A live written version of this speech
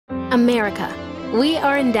America. We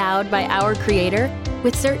are endowed by our Creator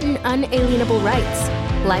with certain unalienable rights: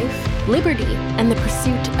 life, liberty, and the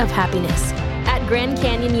pursuit of happiness. At Grand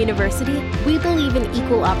Canyon University, we believe in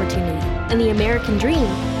equal opportunity, and the American dream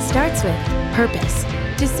starts with purpose.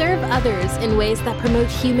 To serve others in ways that promote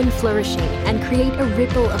human flourishing and create a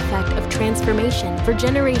ripple effect of transformation for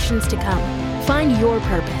generations to come. Find your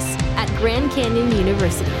purpose at Grand Canyon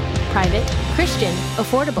University. Private, Christian,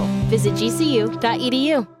 affordable. Visit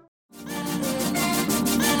gcu.edu.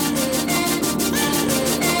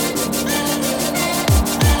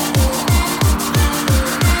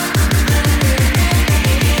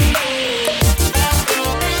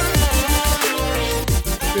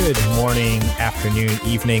 Good morning, afternoon,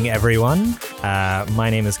 evening, everyone. My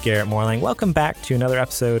name is Garrett Morlang. Welcome back to another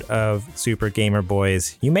episode of Super Gamer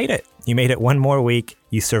Boys. You made it. You made it one more week.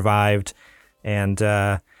 You survived. And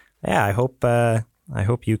I hope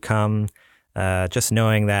you come just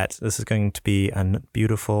knowing that this is going to be a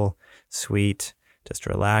beautiful, sweet, just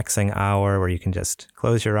relaxing hour where you can just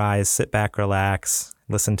close your eyes, sit back, relax,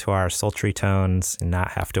 listen to our sultry tones, and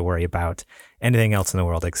not have to worry about anything else in the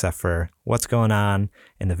world except for what's going on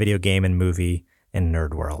in the video game and movie and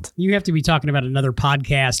nerd world. You have to be talking about another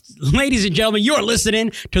podcast. Ladies and gentlemen, you're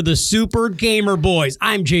listening to the Super Gamer Boys.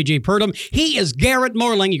 I'm JJ Purdom. He is Garrett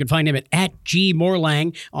Morlang. You can find him at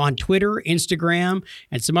 @GMorlang on Twitter, Instagram,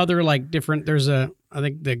 and some other different, I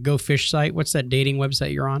think the Go Fish site. What's that dating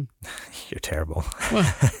website you're on? You're terrible.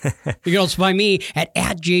 Well, you can also find me at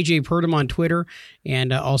 @JJ Purdom on Twitter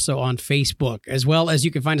and also on Facebook, as well as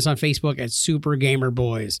you can find us on Facebook at Super Gamer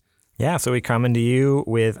Boys. Yeah, so we come into you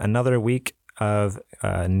with another week of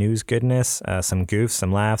news goodness, some goofs,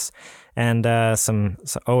 some laughs, and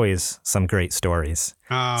always some great stories.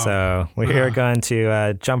 Oh. So we're going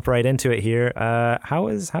to jump right into it here. How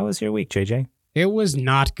was your week, JJ? It was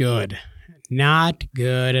not good. Not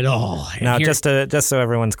good at all. Now, just so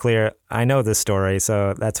everyone's clear, I know this story,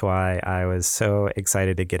 so that's why I was so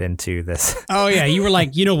excited to get into this. Oh, yeah. You were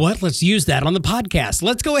like, you know what? Let's use that on the podcast.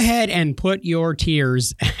 Let's go ahead and put your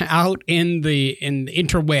tears out in the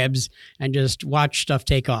interwebs and just watch stuff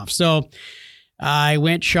take off. So I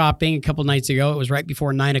went shopping a couple nights ago. It was right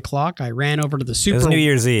before 9 o'clock. I ran over to the Super... It was New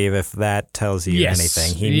Year's Eve, if that tells you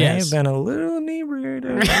anything. He may have been a little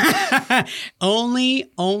inebriated.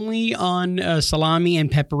 only on salami and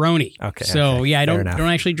pepperoni. Okay. So, okay. yeah, I don't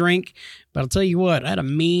actually drink. But I'll tell you what, I had a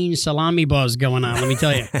mean salami buzz going on, let me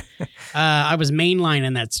tell you. I was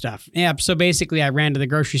mainlining that stuff. Yeah, so basically I ran to the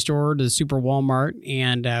grocery store, to the Super Walmart,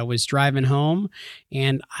 and was driving home.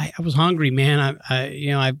 And I was hungry, man.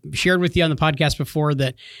 I've shared with you on the podcast before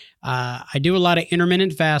that I do a lot of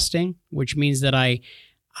intermittent fasting, which means that I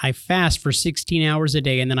fast for 16 hours a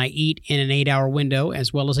day, and then I eat in an 8-hour window,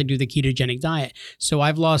 as well as I do the ketogenic diet. So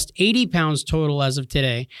I've lost 80 pounds total as of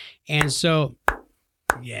today. And so,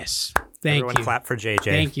 yes. Everyone clap for JJ.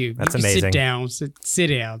 Thank you. That's you amazing. Sit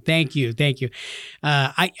down. Thank you.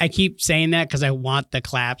 I keep saying that because I want the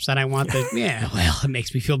claps and I want the, it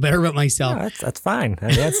makes me feel better about myself. No, that's fine. I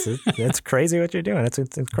mean, that's crazy what you're doing. It's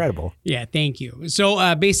incredible. Yeah, thank you.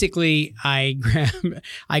 So basically, I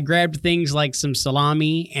grabbed things like some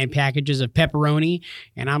salami and packages of pepperoni,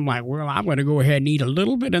 and I'm like, well, I'm going to go ahead and eat a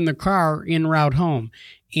little bit in the car en route home.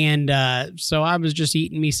 And so I was just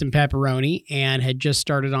eating me some pepperoni and had just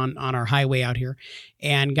started on our highway out here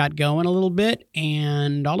and got going a little bit.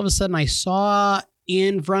 And all of a sudden I saw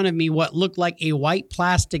in front of me what looked like a white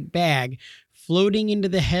plastic bag floating into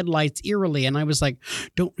the headlights eerily. And I was like,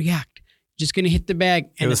 don't react. Just going to hit the bag.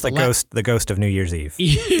 And it was the ghost of New Year's Eve.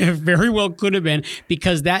 Yeah, very well could have been,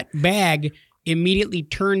 because that bag immediately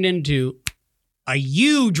turned into a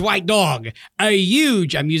huge white dog. I'm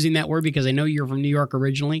using that word because I know you're from New York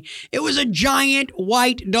originally. It was a giant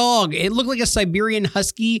white dog. It looked like a Siberian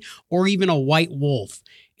husky or even a white wolf.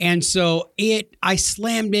 And so I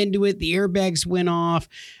slammed into it. The airbags went off.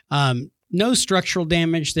 No structural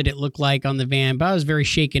damage that it looked like on the van, but I was very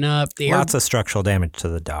shaken up. Lots of structural damage to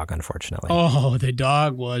the dog, unfortunately. Oh, the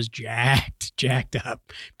dog was jacked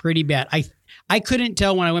up pretty bad. I couldn't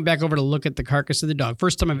tell when I went back over to look at the carcass of the dog.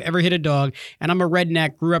 First time I've ever hit a dog, and I'm a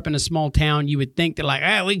redneck, grew up in a small town. You would think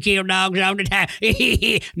that we kill dogs all the time.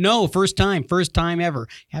 No, first time ever.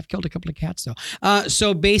 I've killed a couple of cats though.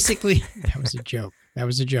 So basically, that was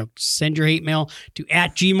a joke. Send your hate mail to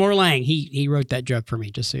 @GMorlang. He wrote that joke for me,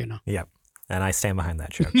 just so you know. Yep. And I stand behind that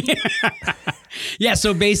joke. Yeah,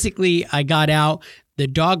 so basically I got out. The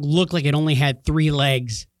dog looked like it only had 3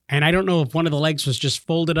 legs. And I don't know if one of the legs was just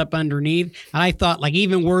folded up underneath. And I thought,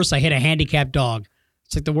 even worse, I hit a handicapped dog.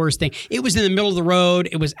 It's like the worst thing. It was in the middle of the road.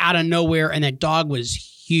 It was out of nowhere. And that dog was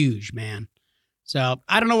huge, man. So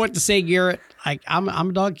I don't know what to say, Garrett. I'm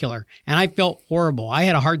a dog killer, and I felt horrible. I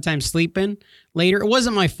had a hard time sleeping later. It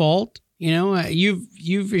wasn't my fault.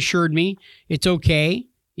 You've assured me it's okay.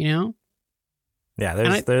 Yeah,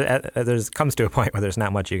 there's comes to a point where there's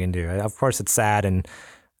not much you can do. Of course, it's sad and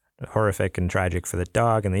horrific and tragic for the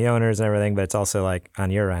dog and the owners and everything, but it's also like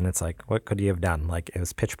on your end, it's like, what could you have done? Like, it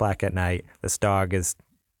was pitch black at night. This dog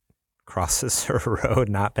crosses a road,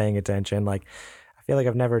 not paying attention. Like, I feel like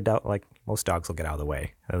I've never dealt, like, most dogs will get out of the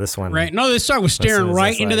way. This one, right? No, this dog was staring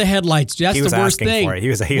right into the headlights. Dude. That's the worst thing. He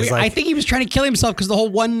was like, I think he was trying to kill himself because the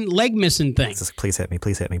whole one leg missing thing. Just, please hit me,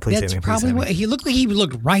 please hit me, please hit me. That's probably what he looked like. He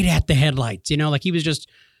looked right at the headlights. Like he was just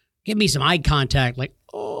give me some eye contact. Like,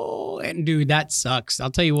 oh, and dude, that sucks.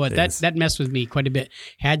 I'll tell you what, that messed with me quite a bit.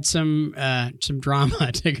 Had some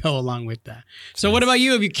drama to go along with that. So, what about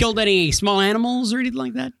you? Have you killed any small animals or anything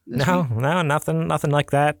like that? No, nothing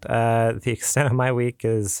like that. The extent of my week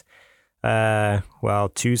is.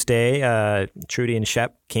 Tuesday, Trudy and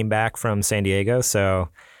Shep came back from San Diego, so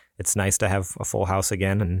it's nice to have a full house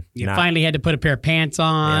again. And you finally had to put a pair of pants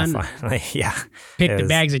on. Yeah, finally, yeah. Pick the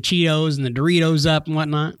bags of Cheetos and the Doritos up and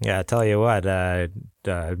whatnot. Yeah, I tell you what,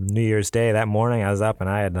 New Year's Day, that morning I was up and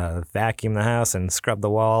I had to vacuum the house and scrub the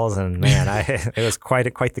walls, and man, it was quite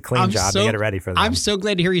the clean job to get it ready for them. I'm so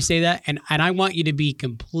glad to hear you say that, and I want you to be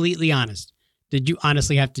completely honest. Did you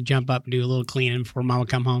honestly have to jump up and do a little cleaning before Mama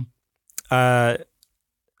come home? A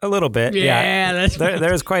little bit, yeah.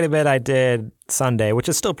 There's quite a bit I did Sunday, which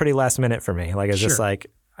is still pretty last minute for me. Like, it's just like,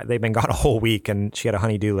 they've been gone a whole week, and she had a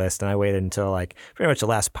honey-do list, and I waited until like pretty much the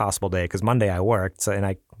last possible day, because Monday I worked,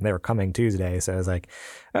 and they were coming Tuesday, so I was like,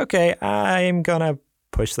 okay, I'm gonna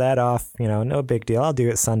push that off, no big deal. I'll do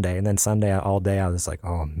it Sunday. And then Sunday all day I was like,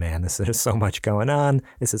 oh man, there's so much going on.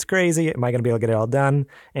 This is crazy. Am I gonna be able to get it all done?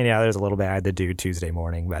 And yeah, there's a little bit I had to do Tuesday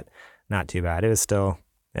morning, but not too bad. It was still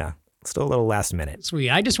a little last minute. Sweet.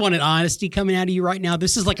 I just wanted honesty coming out of you right now.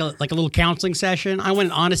 This is like a little counseling session. I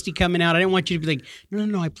wanted honesty coming out. I didn't want you to be like,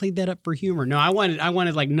 no, I played that up for humor. No, I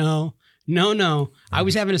wanted like, no. I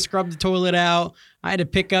was having to scrub the toilet out. I had to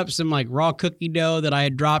pick up some like raw cookie dough that I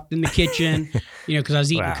had dropped in the kitchen, because I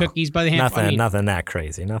was eating cookies by the hand. Nothing that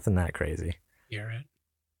crazy. Garrett,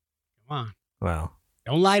 come on. Well,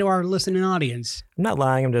 don't lie to our listening audience. I'm not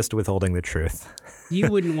lying. I'm just withholding the truth. You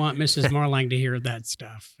wouldn't want Mrs. Marlang to hear that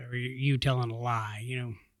stuff, or you telling a lie,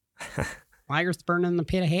 Liars burn in the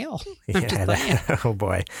pit of hell. Oh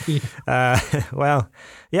boy. Well,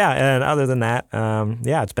 yeah. And other than that,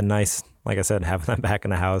 it's been nice. Like I said, having them back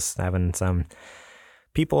in the house, having some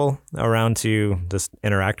people around to just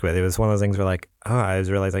interact with. It was one of those things where like, I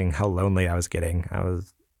was realizing how lonely I was getting. I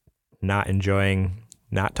was not enjoying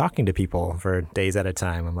not talking to people for days at a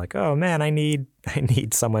time. I'm like, oh man, I need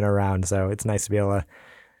someone around. So it's nice to be able to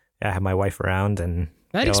have my wife around, and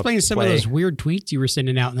that explains some of those weird tweets you were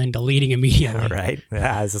sending out and then deleting immediately. Right.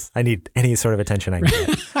 Yeah, I need any sort of attention I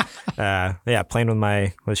can get.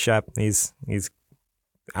 Playing with Shep. He's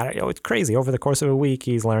it's crazy. Over the course of a week,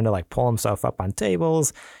 he's learned to like pull himself up on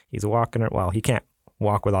tables. He's walking. Well, he can't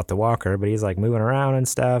walk without the walker, but he's like moving around and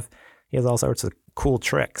stuff. He has all sorts of cool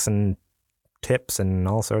tricks and tips and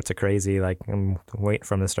all sorts of crazy, like I'm waiting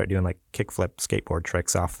for him to start doing like kickflip skateboard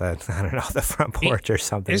tricks off the front porch or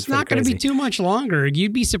something. It's not going to be too much longer.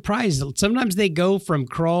 You'd be surprised. Sometimes they go from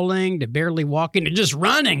crawling to barely walking to just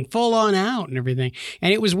running full on out and everything.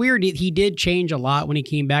 And it was weird. He did change a lot when he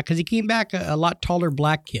came back, because he came back a lot taller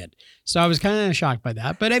black kid. So I was kind of shocked by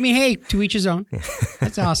that. But I mean, hey, to each his own.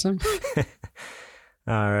 That's awesome.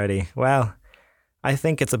 Alrighty. Well, I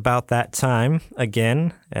think it's about that time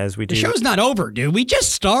again, as we do. The show's not over, dude. We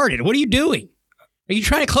just started. What are you doing? Are you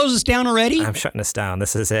trying to close us down already? I'm shutting us down.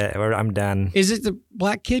 This is it. I'm done. Is it the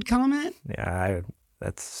black kid comment? Yeah,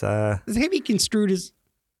 that's... It's going to be construed as...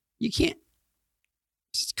 You can't...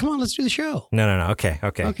 Just, come on, let's do the show. No. Okay.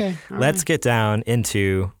 Let's get down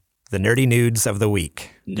into the nerdy nudes of the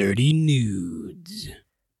week. Nerdy nudes.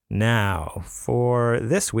 Now, for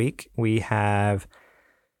this week, we have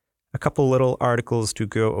a couple little articles to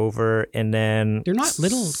go over, and then... They're not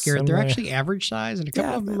little, Garrett. They're actually average size, and a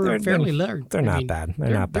couple of them are fairly large. They're not bad.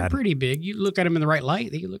 They're pretty big. You look at them in the right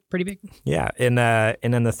light, they look pretty big. Yeah, and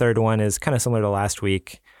then the third one is kind of similar to last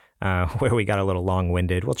week, where we got a little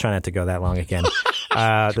long-winded. We'll try not to go that long again.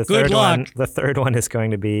 The third one is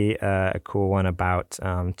going to be a cool one about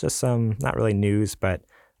just some, not really news, but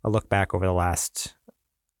a look back over the last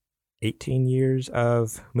 18 years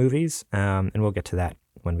of movies, and we'll get to that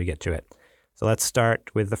when we get to it. So let's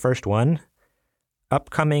start with the first one.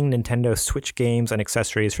 Upcoming Nintendo Switch games and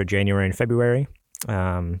accessories for January and February.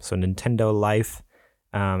 So Nintendo Life,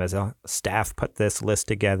 as a staff, put this list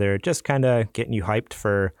together, just kind of getting you hyped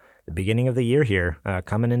for the the beginning of the year here,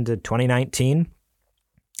 coming into 2019.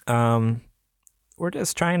 We're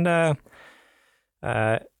just trying to,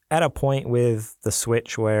 at a point with the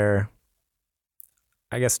Switch where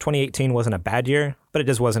I guess 2018 wasn't a bad year, but it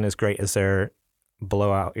just wasn't as great as their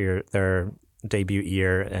blowout year, their debut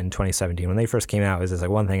year in 2017. When they first came out, it was just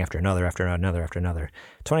like one thing after another, after another, after another.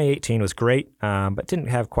 2018 was great, but didn't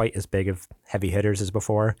have quite as big of heavy hitters as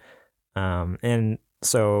before. And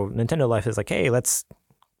so Nintendo Life is like, hey,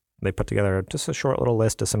 they put together just a short little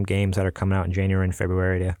list of some games that are coming out in January and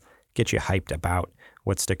February to get you hyped about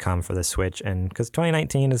what's to come for the Switch. And because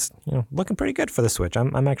 2019 is looking pretty good for the Switch,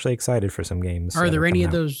 I'm actually excited for some games. Are there any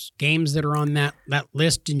of those games that are on that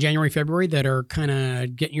list in January, February that are kind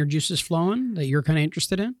of getting your juices flowing that you're kind of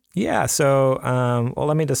interested in? Yeah. So, well,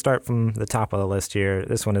 let me just start from the top of the list here.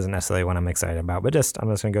 This one isn't necessarily one I'm excited about, but I'm just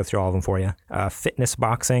going to go through all of them for you. Fitness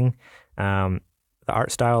boxing. The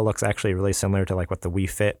art style looks actually really similar to like what the Wii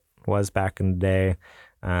Fit was back in the day.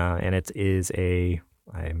 And it is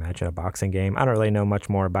I imagine a boxing game. I don't really know much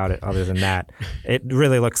more about it other than that. It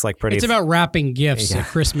really looks like pretty... It's about wrapping gifts at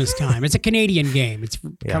Christmas time. It's a Canadian game. It's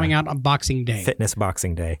coming out on Boxing Day. Fitness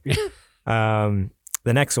Boxing Day. The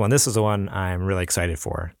next one, this is the one I'm really excited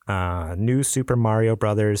for. New Super Mario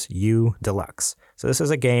Brothers U Deluxe. So this is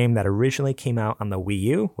a game that originally came out on the Wii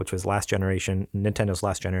U, which was Nintendo's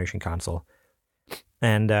last generation console.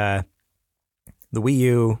 And the Wii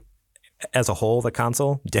U, as a whole, the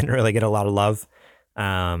console, didn't really get a lot of love.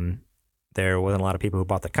 There wasn't a lot of people who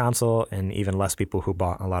bought the console, and even less people who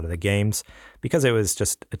bought a lot of the games because it was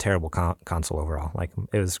just a terrible console overall. Like,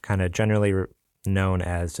 it was kind of generally known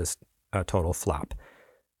as just a total flop.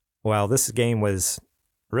 Well, this game was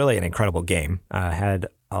really an incredible game. Had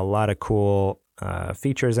a lot of cool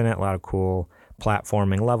features in it, a lot of cool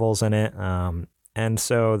platforming levels in it. And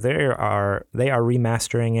so they are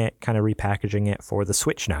remastering it, kind of repackaging it for the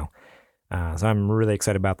Switch now. So I'm really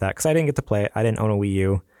excited about that because I didn't get to play it. I didn't own a Wii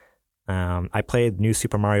U. I played New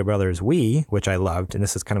Super Mario Brothers Wii, which I loved, and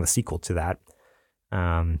this is kind of a sequel to that.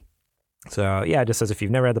 So yeah, just as if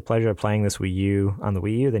you've never had the pleasure of playing this Wii U on the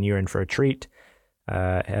Wii U, then you're in for a treat.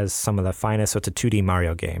 It has some of the finest, so it's a 2D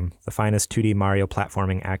Mario game, the finest 2D Mario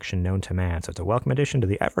platforming action known to man. So it's a welcome addition to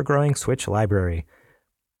the ever-growing Switch library.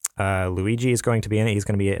 Luigi is going to be in it. He's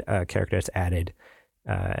going to be a character that's added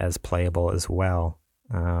as playable as well.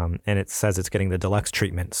 And it says it's getting the deluxe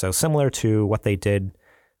treatment. So similar to what they did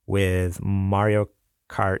with Mario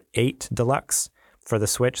Kart 8 Deluxe for the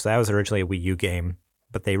Switch. So that was originally a Wii U game,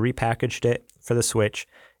 but they repackaged it for the Switch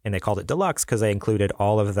and they called it Deluxe because they included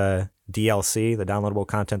all of the DLC, the downloadable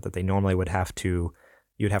content that they normally you'd have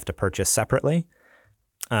to purchase separately.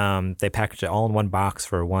 They packaged it all in one box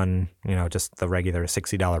for just the regular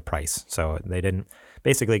 $60 price. So they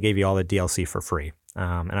basically gave you all the DLC for free.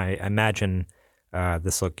 And I imagine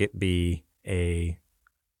this will be a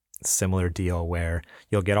similar deal where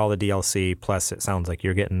you'll get all the DLC, plus it sounds like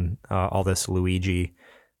you're getting all this Luigi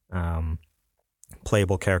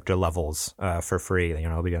playable character levels for free.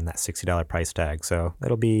 It'll be on that $60 price tag. So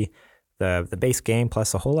it'll be the base game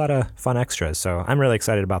plus a whole lot of fun extras. So I'm really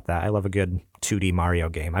excited about that. I love a good 2D Mario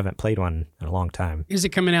game. I haven't played one in a long time. Is it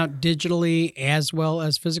coming out digitally as well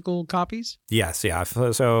as physical copies? Yes, yeah.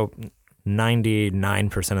 So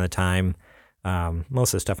 99% of the time,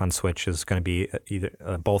 most of the stuff on Switch is going to be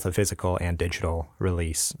either both a physical and digital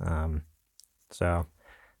release. So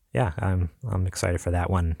yeah, I'm excited for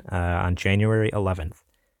that one on January 11th.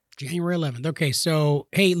 January 11th. Okay, so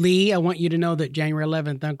hey Lee, I want you to know that January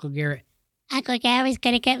 11th, Uncle Garrett was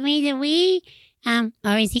going to get me the Wii.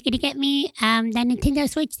 Or is he going to get me the Nintendo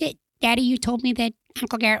Switch that Daddy, you told me that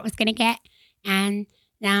Uncle Garrett was going to get? And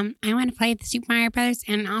I want to play the Super Mario Brothers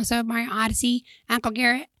and also Mario Odyssey. Uncle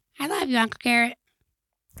Garrett, I love you, Uncle Garrett.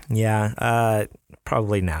 Yeah,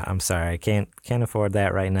 probably not. I'm sorry, I can't afford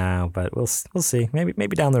that right now. But we'll see. Maybe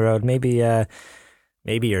down the road.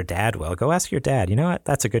 Maybe your dad will. Go ask your dad. You know what?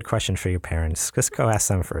 That's a good question for your parents. Just go ask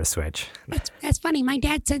them for a Switch. That's funny. My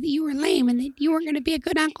dad said that you were lame and that you weren't going to be a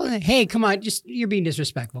good uncle. Hey, come on. You're being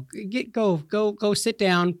disrespectful. Go sit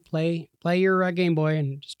down, play your Game Boy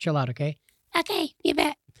and just chill out, okay? Okay, you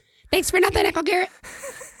bet. Thanks for nothing, Uncle Garrett.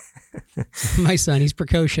 My son, he's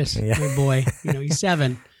precocious. Yeah. Good boy. He's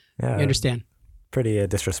 7. Yeah, you understand? Pretty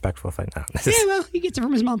disrespectful if I know. Yeah, well, he gets it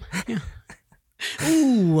from his mom. Yeah.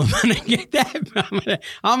 Ooh, I'm gonna get that.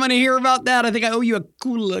 I'm gonna hear about that. I think I owe you a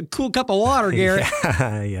cool cup of water, Garrett.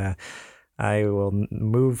 Yeah. I will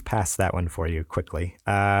move past that one for you quickly.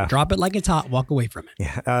 Drop it like it's hot. Walk away from it.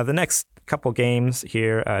 Yeah. The next couple games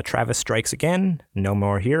here, Travis Strikes Again, No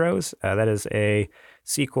More Heroes. That is a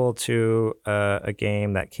sequel to a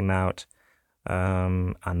game that came out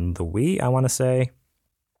on the Wii, I want to say.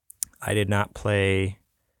 I did not play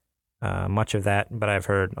much of that, but I've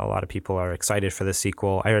heard a lot of people are excited for the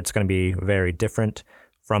sequel. I heard it's going to be very different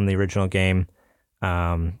from the original game,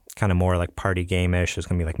 kind of more like party game-ish. There's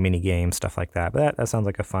going to be like mini games, stuff like that. But that sounds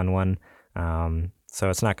like a fun one. So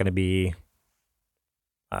it's not going to be,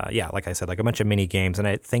 like I said, like a bunch of mini games. And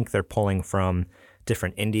I think they're pulling from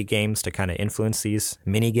different indie games to kind of influence these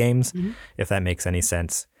mini games, if that makes any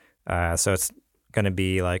sense. So it's going to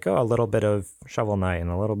be like, a little bit of Shovel Knight and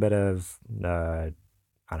a little bit of,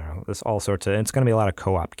 I don't know, there's all sorts of, it's going to be a lot of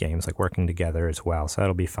co-op games, like working together as well. So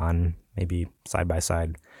that'll be fun. Maybe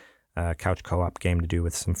side-by-side couch co-op game to do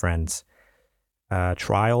with some friends.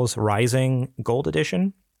 Trials Rising Gold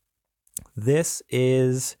Edition. This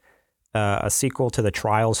is a sequel to the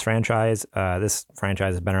Trials franchise. This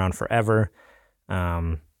franchise has been around forever.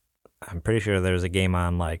 I'm pretty sure there's a game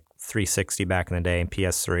on like 360 back in the day and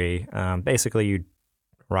PS3. Basically, you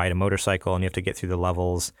ride a motorcycle and you have to get through the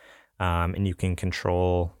levels. And you can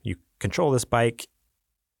control this bike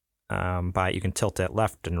by you can tilt it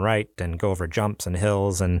left and right and go over jumps and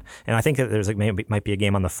hills and I think that there's like might be a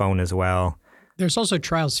game on the phone as well. There's also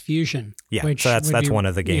Trials Fusion. Yeah, so that's one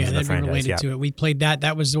of the games in the franchise. Related to it. We played that.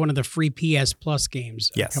 That was one of the free PS Plus games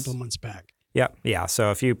a couple of months back. Yeah. So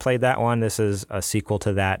if you played that one, this is a sequel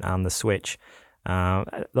to that on the Switch.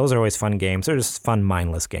 Those are always fun games. They're just fun,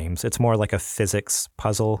 mindless games. It's more like a physics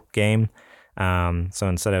puzzle game. So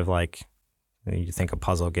instead of like, you think a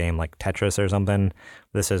puzzle game like Tetris or something,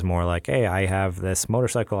 this is more like, hey, I have this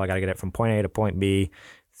motorcycle. I got to get it from point A to point B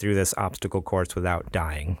through this obstacle course without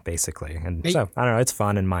dying, basically. And so, I don't know, it's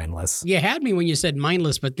fun and mindless. You had me when you said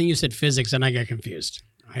mindless, but then you said physics and I got confused.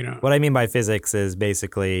 What I mean by physics is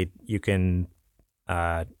basically you can,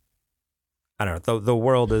 I don't know, the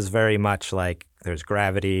world is very much like there's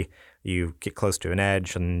gravity. You get close to an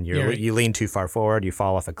edge and you lean too far forward, you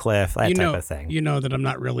fall off a cliff, that type of thing. You know that I'm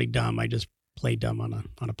not really dumb. I just play dumb on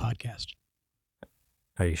a podcast.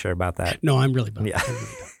 Are you sure about that? No, I'm really dumb. Yeah.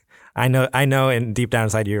 I know and deep down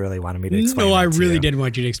inside you really wanted me to explain No, I really did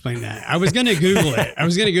want you to explain that. I was going to Google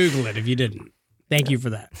it. If you didn't. Thank you for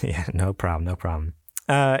that. Yeah, no problem.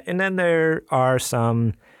 And then there are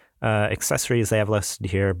some accessories they have listed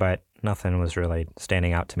here, but nothing was really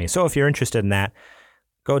standing out to me. So if you're interested in that,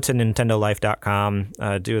 go to nintendolife.com,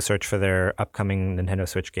 do a search for their upcoming Nintendo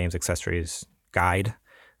Switch games accessories guide,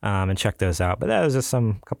 and check those out. But that was just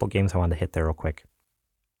some couple games I wanted to hit there real quick.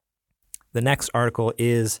 The next article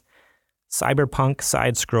is Cyberpunk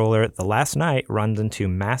side-scroller The Last Night runs into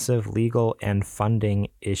massive legal and funding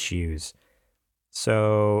issues.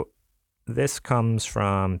 So this comes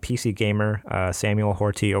from PC Gamer. Samuel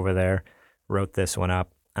Horty over there wrote this one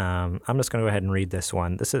up. I'm just going to go ahead and read this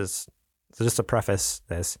one. So just to preface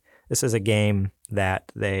this is a game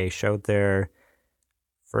that they showed their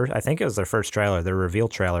first, I think it was their first trailer, their reveal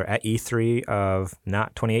trailer at E3 of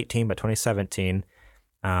not 2018, but 2017.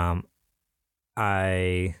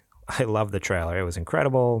 I love the trailer. It was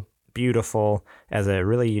incredible, beautiful, as a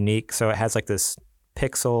really unique, so it has like this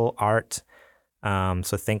pixel art.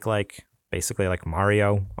 So think like basically like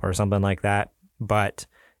Mario or something like that, but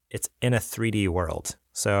it's in a 3D world.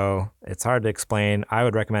 So it's hard to explain. I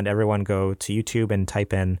would recommend everyone go to YouTube and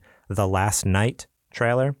type in The Last Night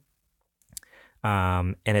trailer.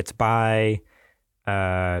 And it's by,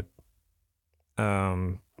 oh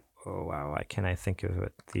wow, why can't I think of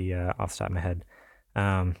it off the top of my head?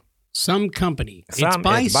 Some company. It's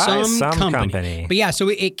by some company. But yeah, so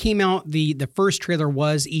it came out, the first trailer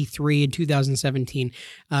was E3 in 2017.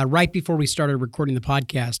 Right before we started recording the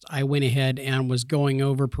podcast, I went ahead and was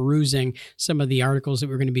perusing some of the articles that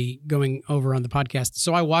we're going to be going over on the podcast.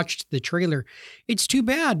 So I watched the trailer. It's too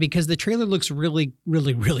bad because the trailer looks really,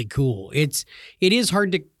 really, really cool. It is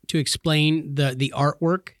hard to explain the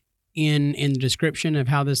artwork in the description of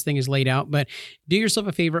how this thing is laid out, but do yourself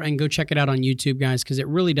a favor and go check it out on YouTube, guys, because it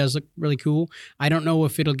really does look really cool. I don't know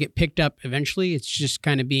if it'll get picked up eventually. It's just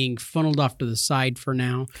kind of being funneled off to the side for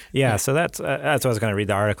now. Yeah, so that's what I was going to read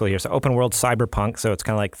the article here. So open world cyberpunk, so it's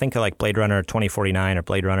kind of like, think of like Blade Runner 2049 or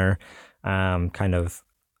Blade Runner kind of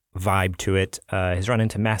vibe to it. Has run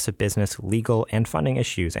into massive business, legal, and funding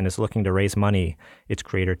issues and is looking to raise money, its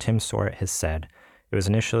creator Tim Soriat has said. It was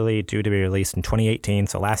initially due to be released in 2018,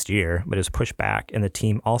 so last year, but it was pushed back, and the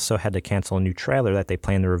team also had to cancel a new trailer that they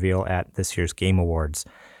planned to reveal at this year's Game Awards.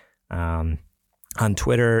 On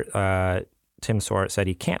Twitter, Tim Soriat said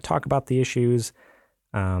he can't talk about the issues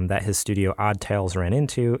that his studio Odd Tales ran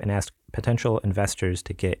into and asked potential investors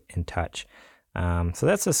to get in touch. So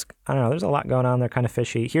that's just, I don't know, there's a lot going on there, kind of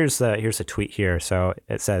fishy. Here's a tweet here. So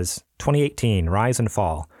it says, 2018, rise and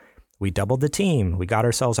fall. We doubled the team. We got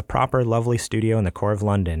ourselves a proper, lovely studio in the core of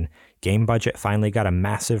London. Game budget finally got a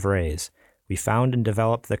massive raise. We found and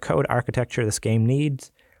developed the code architecture this game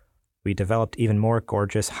needs. We developed even more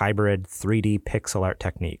gorgeous hybrid 3D pixel art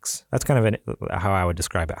techniques. That's kind of how I would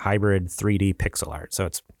describe it, hybrid 3D pixel art. So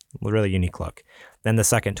it's a really unique look. Then the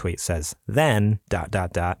second tweet says, then, ...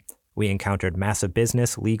 we encountered massive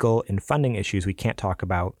business, legal, and funding issues we can't talk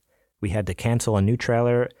about. We had to cancel a new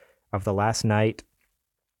trailer of the last night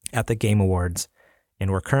at the Game Awards,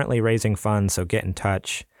 and we're currently raising funds, so get in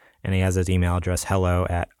touch. And he has his email address,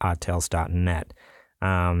 hello@oddtales.net.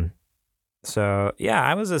 So, yeah,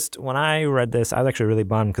 I was just, when I read this, I was actually really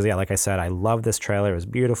bummed because, yeah, like I said, I love this trailer. It was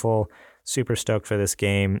beautiful, super stoked for this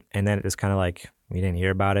game. And then it was kind of like, we didn't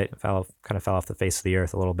hear about it. It kind of fell off the face of the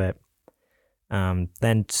earth a little bit.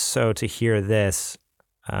 Then, so to hear this,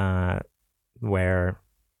 where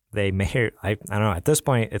they may, I don't know, at this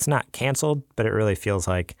point, it's not canceled, but it really feels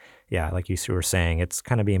like, yeah, like you were saying, it's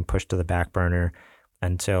kind of being pushed to the back burner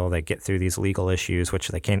until they get through these legal issues, which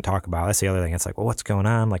they can't talk about. That's the other thing. It's like, well, what's going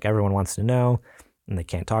on? Like, everyone wants to know, and they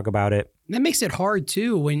can't talk about it. That makes it hard,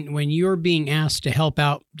 too, when you're being asked to help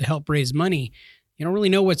out, to help raise money. You don't really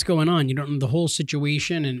know what's going on. You don't know the whole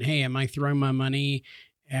situation, and, hey, am I throwing my money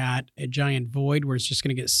at a giant void where it's just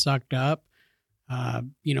going to get sucked up?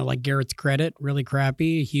 Like Garrett's credit, really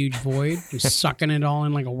crappy, a huge void. You're sucking it all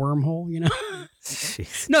in like a wormhole,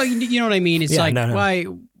 Jeez. No, you know what I mean? It's why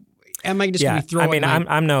am I just going to throw it?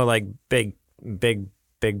 I'm no like big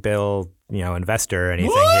bill, investor or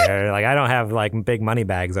anything here. Like I don't have like big money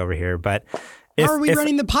bags over here, but how are we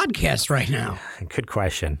running the podcast right now? Good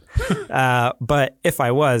question. But if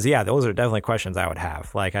I was, yeah, those are definitely questions I would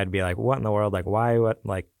have. Like I'd be like, what in the world? Like why, what,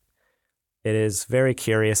 like, it is very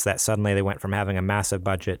curious that suddenly they went from having a massive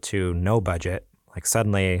budget to no budget, like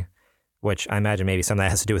suddenly, which I imagine maybe some of that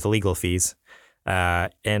has to do with legal fees.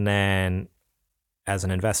 And then as an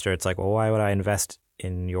investor, it's like, well, why would I invest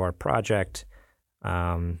in your project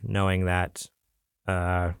knowing that,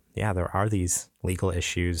 there are these legal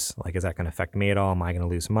issues? Like, is that going to affect me at all? Am I going to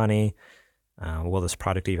lose money? Will this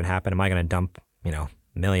product even happen? Am I going to dump, $1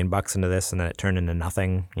 million into this and then it turned into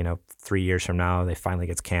nothing? 3 years from now, they finally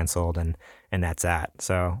gets canceled and that's that.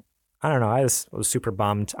 So I don't know. I was super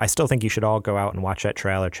bummed. I still think you should all go out and watch that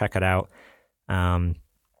trailer, check it out.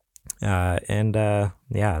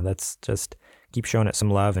 Let's just keep showing it some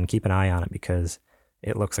love and keep an eye on it because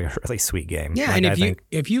it looks like a really sweet game. Yeah, like, and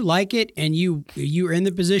if you like it and you're in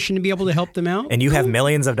the position to be able to help them out, and you have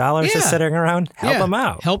millions of dollars just sitting around, help them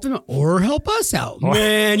out. Help them or help us out.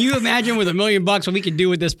 Man, you imagine with $1 million what we could do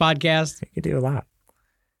with this podcast? We could do a lot.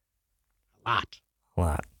 A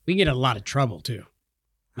lot. We get a lot of trouble too.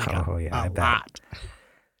 I bet.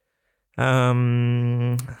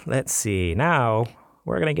 Let's see. Now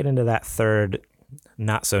we're gonna get into that third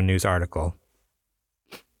not so news article.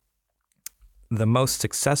 The most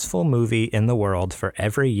successful movie in the world for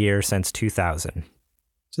every year since 2000.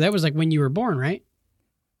 So that was like when you were born, right?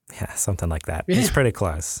 Yeah, something like that. Yeah. It's pretty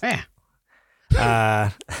close. Yeah.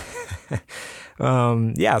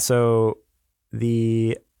 So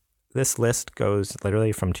this list goes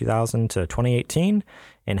literally from 2000 to 2018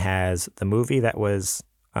 and has the movie that was,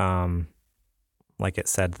 like it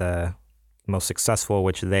said, the most successful,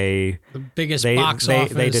 which the biggest box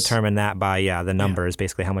office. They determine that by the numbers,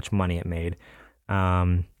 basically how much money it made.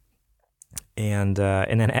 And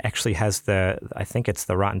then it actually has I think it's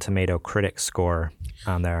the Rotten Tomato critic score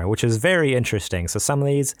on there, which is very interesting. So some of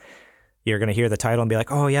these, you're going to hear the title and be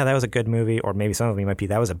like, oh yeah, that was a good movie. Or maybe some of them might be,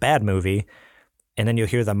 that was a bad movie. And then you'll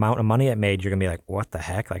hear the amount of money it made. You're going to be like, what the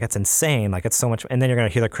heck? Like, that's insane. Like, it's so much. And then you're going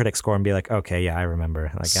to hear the critic score and be like, okay, yeah, I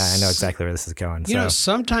remember. Like, I know exactly where this is going.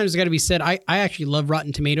 Sometimes it's got to be said, I actually love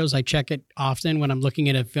Rotten Tomatoes. I check it often when I'm looking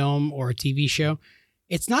at a film or a TV show.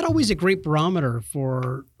 It's not always a great barometer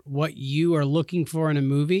for what you are looking for in a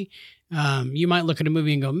movie. You might look at a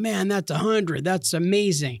movie and go, man, that's 100. That's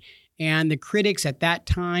amazing. And the critics at that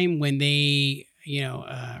time, when they,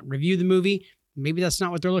 review the movie, maybe that's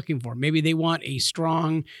not what they're looking for. Maybe they want a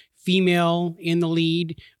strong female in the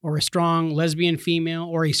lead or a strong lesbian female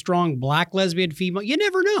or a strong black lesbian female. You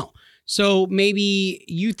never know. So maybe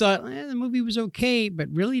you thought the movie was okay, but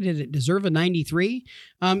really, did it deserve a 93?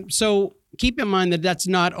 So keep in mind that that's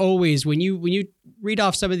not always, when you read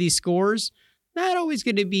off some of these scores, not always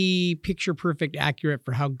going to be picture perfect accurate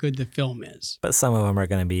for how good the film is. But some of them are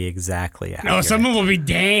going to be exactly accurate. No, some of them will be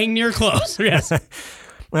dang near close. Yes.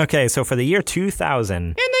 Okay, so for the year 2000.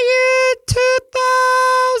 In the year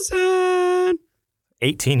 2000.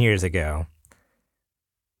 18 years ago.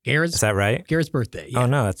 Is that right? Garrett's birthday. Yeah. Oh,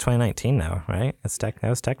 no, it's 2019 now, right? That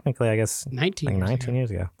was technically, I guess, 19 years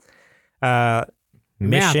ago.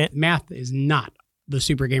 Mission. Math is not the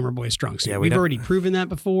Super Gamer Boy strong suit. Yeah, We've already proven that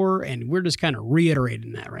before, and we're just kind of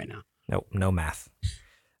reiterating that right now. Nope, no math.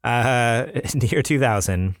 In the year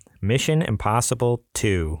 2000, Mission Impossible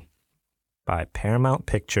 2 by Paramount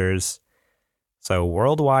Pictures. So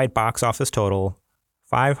worldwide box office total,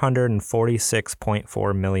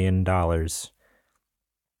 $546.4 million.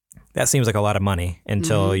 That seems like a lot of money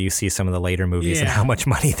until you see some of the later movies and how much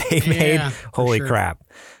money they made. Holy crap.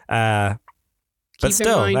 But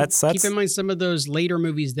still, that's... Keep in mind some of those later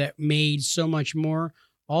movies that made so much more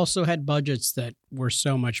also had budgets that were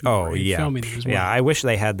so much more filming them as well. Yeah, I wish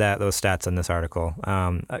they had those stats in this article,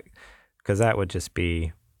 because that would just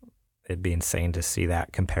be... It'd be insane to see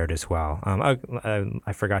that compared as well.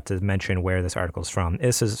 I forgot to mention where this article is from.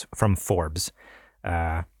 This is from Forbes.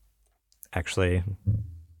 Actually,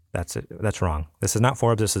 that's wrong. This is not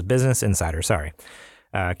Forbes. This is Business Insider. Sorry.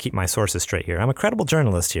 Keep my sources straight here. I'm a credible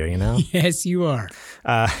journalist here, you know? Yes, you are.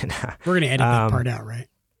 We're going to edit that part out, right?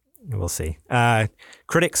 We'll see.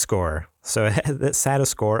 Critic score. So it had a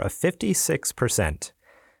score of 56%.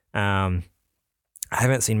 I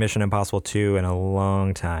haven't seen Mission Impossible 2 in a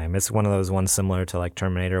long time. It's one of those ones similar to like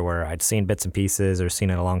Terminator where I'd seen bits and pieces or seen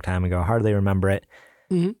it a long time ago. Hardly remember it.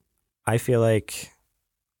 Mm-hmm. I feel like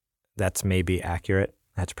that's maybe accurate.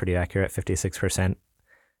 That's pretty accurate, 56%.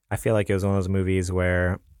 I feel like it was one of those movies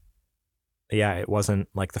where, it wasn't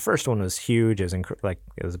like the first one was huge. It was it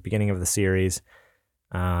was the beginning of the series.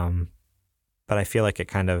 But I feel like it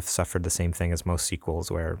kind of suffered the same thing as most sequels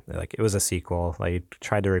where like it was a sequel. Like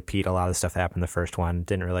tried to repeat a lot of the stuff that happened in the first one.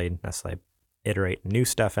 Didn't really necessarily iterate new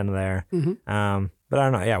stuff into there. Mm-hmm. But I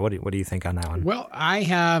don't know. Yeah, what do you think on that one? Well, I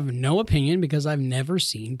have no opinion because I've never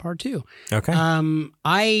seen part 2. Okay.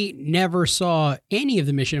 I never saw any of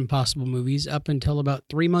the Mission Impossible movies up until about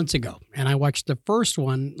 3 months ago. And I watched the first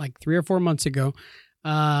one like 3 or 4 months ago.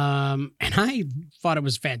 And I thought it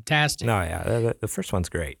was fantastic. No, yeah. The first one's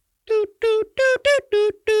great.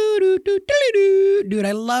 Dude,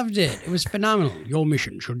 I loved it. It was phenomenal. Your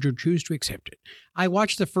mission, should you choose to accept it. I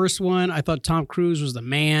watched the first one. I thought Tom Cruise was the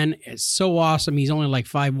man. It's so awesome. He's only like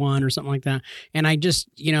 5'1" or something like that. And I just,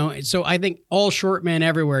 so I think all short men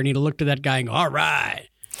everywhere need to look to that guy and go, all right.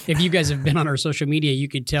 If you guys have been on our social media, you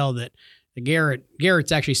could tell that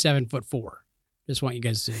Garrett's actually 7'4". Just want you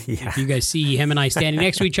guys to, if you guys see him and I standing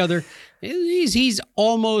next to each other, he's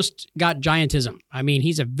almost got giantism. I mean,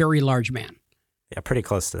 he's a very large man. Yeah, pretty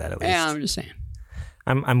close to that at least. Yeah, I'm just saying.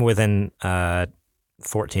 I'm within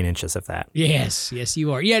 14 inches of that. Yes,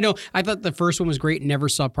 you are. Yeah, no, I thought the first one was great and never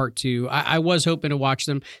saw part 2. I was hoping to watch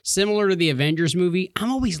them. Similar to the Avengers movie,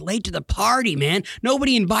 I'm always late to the party, man.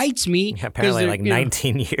 Nobody invites me. Yeah, apparently like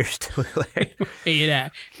 19 years too late. Yeah,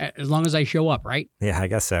 as long as I show up, right? Yeah, I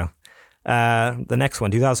guess so. The next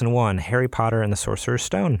one, 2001, Harry Potter and the Sorcerer's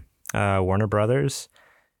Stone. Warner Brothers.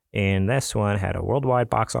 And this one had a worldwide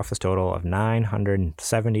box office total of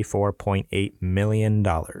 $974.8 million.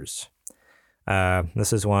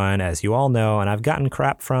 This is one, as you all know, and I've gotten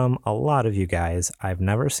crap from a lot of you guys. I've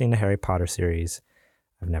never seen the Harry Potter series.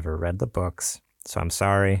 I've never read the books, so I'm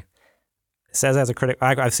sorry. It says as a critic,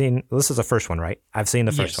 I've seen, this is the first one, right? I've seen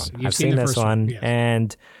the first one. I've seen this one, yes.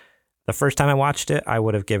 And the first time I watched it, I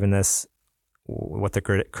would have given this what the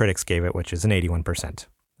critics gave it, which is an 81%.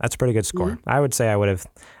 That's a pretty good score. Mm-hmm. I would say I would have.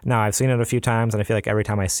 Now, I've seen it a few times, and I feel like every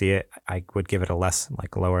time I see it, I would give it a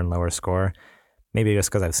lower and lower score. Maybe just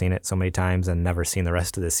because I've seen it so many times and never seen the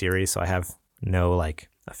rest of the series, so I have no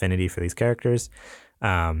affinity for these characters.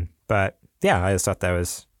 But yeah, I just thought that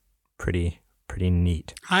was pretty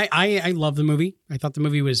neat. I love the movie. I thought the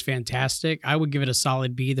movie was fantastic. I would give it a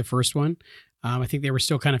solid B, the first one. I think they were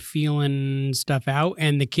still kind of feeling stuff out,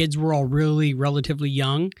 and the kids were all really relatively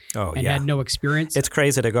young and had no experience. It's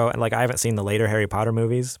crazy to go, and I haven't seen the later Harry Potter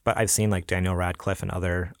movies, but I've seen Daniel Radcliffe and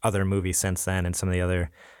other movies since then, and some of the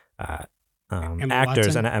other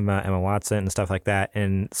actors and Emma Watson and stuff like that.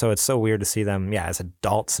 And so it's so weird to see them, as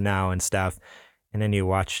adults now and stuff. And then you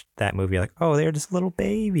watch that movie they're just little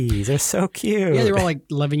babies. They're so cute. Yeah, they were all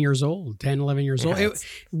 11 years old, 10, 11 years old. It,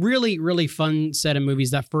 really, really fun set of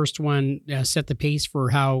movies. That first one set the pace for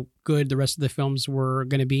how good the rest of the films were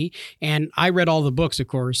going to be. And I read all the books, of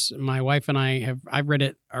course. My wife and I've read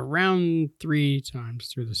it around 3 times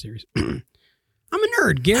through the series. I'm a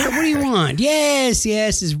nerd, Garrett. What do you want? Yes,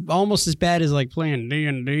 is almost as bad as playing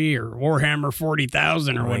D&D or Warhammer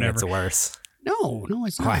 40,000 or whatever. It's worse. No,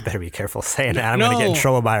 it's not. Oh, I better be careful saying that. I'm going to get in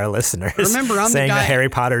trouble by our listeners. Remember, I'm saying the guy, that Harry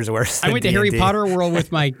Potter's worse. I went to D&D. Harry Potter World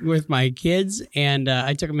with my kids, and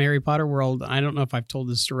I took them to Harry Potter World. I don't know if I've told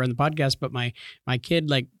this story on the podcast, but my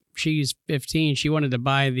kid, she's 15, she wanted to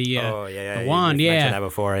buy the wand. You mentioned that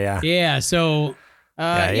before, yeah. Yeah, so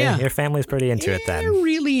Yeah. Your family's pretty into it then. They're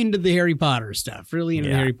really into the Harry Potter stuff. Really into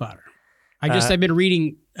the Harry Potter. I've been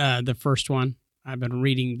reading the first one. I've been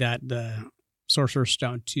reading the Sorcerer's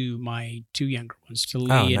Stone to my two younger ones, to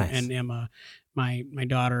Lee and Emma. My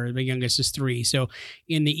daughter, the youngest, is 3. So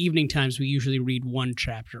in the evening times, we usually read one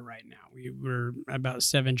chapter right now. We're about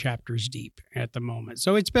 7 chapters deep at the moment.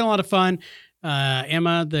 So it's been a lot of fun.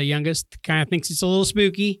 Emma, the youngest, kind of thinks it's a little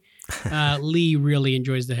spooky. Lee really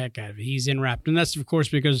enjoys the heck out of it. He's enwrapped. And that's, of course,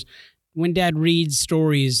 because when Dad reads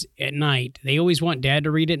stories at night, they always want Dad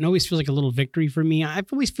to read it, and it always feels like a little victory for me. I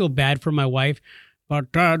always feel bad for my wife.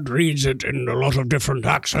 But Dad reads it in a lot of different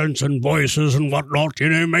accents and voices and whatnot.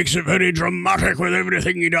 Makes it very dramatic with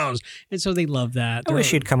everything he does. And so they love that. I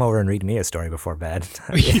wish you'd come over and read me a story before bed.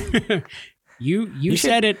 You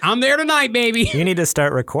said it. I'm there tonight, baby. You need to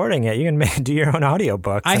start recording it. You can do your own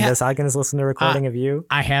audiobooks. I can just listen to a recording of you.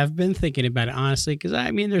 I have been thinking about it, honestly, because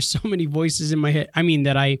there's so many voices in my head.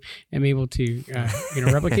 That I am able to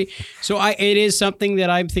replicate. So it is something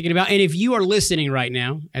that I'm thinking about. And if you are listening right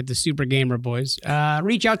now at the Super Gamer Boys,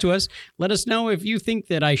 reach out to us. Let us know if you think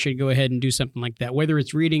that I should go ahead and do something like that, whether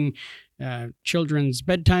it's reading children's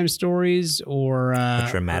bedtime stories or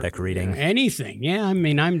dramatic reading, anything. Yeah,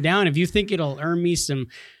 I'm down. If you think it'll earn me some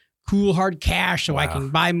cool hard cash so I can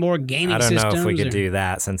buy more gaming systems. I don't know if we could do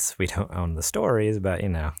that since we don't own the stories, but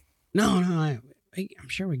No, I'm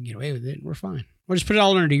sure we can get away with it. We're fine. We'll just put it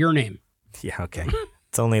all under your name. Yeah, okay.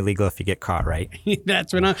 It's only legal if you get caught, right?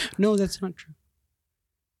 No, that's not true.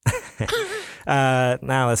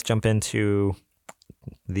 Now let's jump into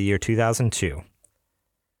the year 2002.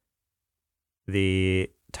 The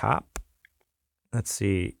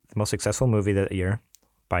most successful movie that year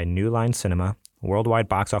by New Line Cinema, worldwide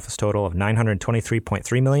box office total of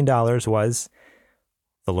 $923.3 million was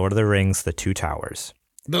The Lord of the Rings, The Two Towers.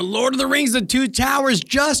 The Lord of the Rings, The Two Towers,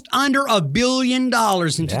 just under $1 billion in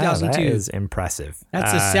 2002. That is impressive.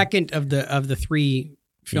 That's the second of the 3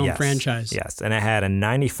 film franchise. Yes, and it had a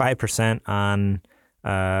 95% on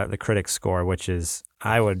the critics score, which is,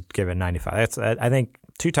 I would give it 95. I think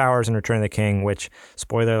Two Towers and Return of the King, which,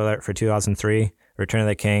 spoiler alert for 2003, Return of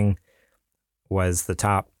the King was the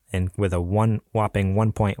top and with a whopping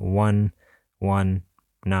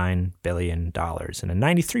 $1.119 billion and a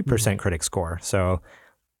 93% critic score. So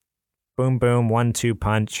boom, boom, 1-2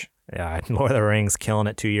 punch. Lord of the Rings killing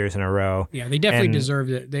it 2 years in a row. Yeah, they definitely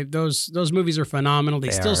deserved it. Those movies are phenomenal.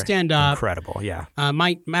 They still stand up. Incredible, yeah.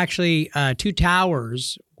 Two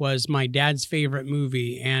Towers was my dad's favorite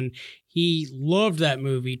movie, and he loved that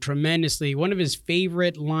movie tremendously. One of his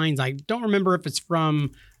favorite lines, I don't remember if it's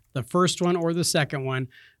from the first one or the second one,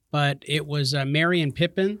 but it was Merry and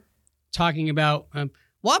Pippin talking about,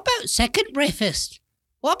 what about second breakfast?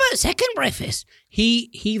 What about second breakfast?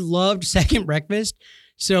 He loved second breakfast.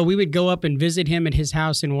 So we would go up and visit him at his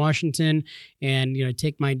house in Washington and,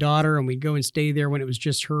 take my daughter, and we'd go and stay there when it was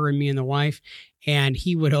just her and me and the wife. And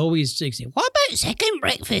he would always say, what about second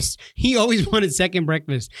breakfast? He always wanted second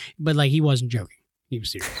breakfast, but he wasn't joking. He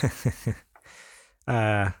was serious.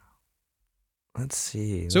 Let's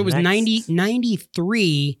see. So it was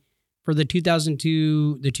 93 for the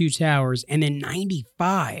 2002, The Two Towers, and then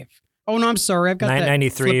 95. Oh, no, I'm sorry. I've got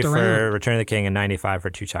 93 for Return of the King and 95 for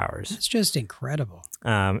Two Towers. It's just incredible.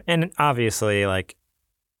 And obviously, I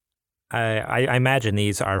imagine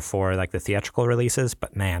these are for the theatrical releases,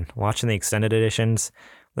 but man, watching the extended editions,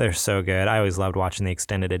 they're so good. I always loved watching the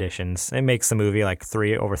extended editions. It makes the movie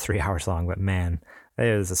over 3 hours long, but man,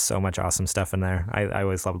 there's so much awesome stuff in there. I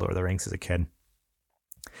always loved Lord of the Rings as a kid.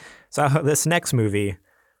 So this next movie,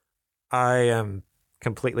 I am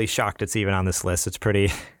completely shocked it's even on this list. It's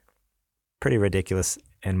pretty ridiculous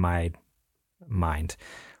in my mind,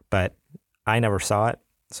 but I never saw it,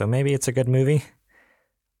 so maybe it's a good movie.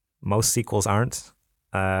 Most sequels aren't,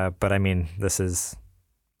 but there's been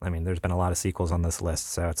a lot of sequels on this list,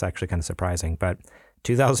 so it's actually kind of surprising. But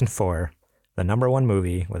 2004, the number one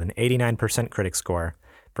movie with an 89% critic score,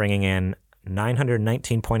 bringing in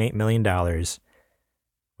 $919.8 million,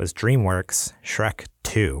 was DreamWorks' Shrek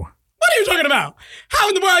 2. What are you talking about? How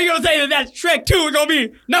in the world are you going to say that Shrek 2 is going to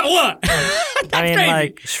be number one? That's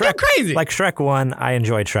crazy. Shrek, crazy. Shrek 1, I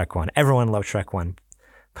enjoyed Shrek 1. Everyone loved Shrek 1.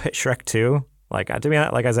 But Shrek 2, to be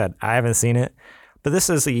honest, like I said, I haven't seen it. But this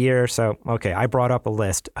is the year, so, okay, I brought up a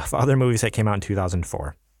list of other movies that came out in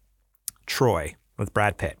 2004. Troy with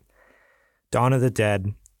Brad Pitt. Dawn of the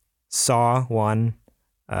Dead. Saw 1.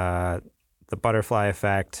 The Butterfly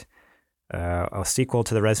Effect. A sequel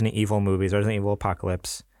to the Resident Evil movies, Resident Evil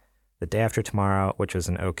Apocalypse. The Day After Tomorrow, which was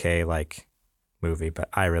an okay, movie, but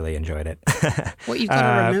I really enjoyed it. What you've got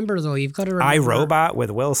to remember, though, I, Robot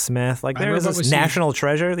with Will Smith. Like, there was this National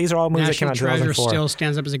Treasure. These are all movies that came out in 2004. National Treasure still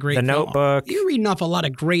stands up as a great film. The Notebook. You're reading off a lot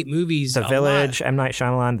of great movies. The Village, M. Night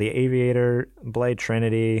Shyamalan, The Aviator, Blade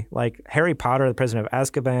Trinity, like Harry Potter, The Prisoner of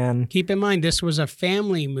Azkaban. Keep in mind, this was a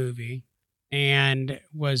family movie and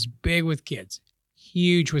was big with kids.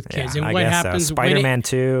 Huge with kids. Yeah, and what happens Spider-Man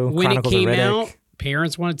 2, when Chronicles it came of Riddick. out,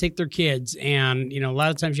 parents want to take their kids. And, a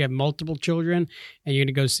lot of times you have multiple children and you're going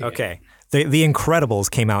to go see it. Okay. The Incredibles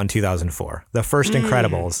came out in 2004. The first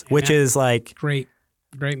Incredibles, which is like... Great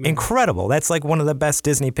movie. Incredible. That's like one of the best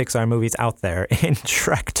Disney Pixar movies out there. And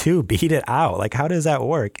Shrek 2 beat it out. Like, how does that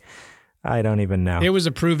work? I don't even know. It was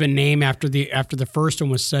a proven name after the first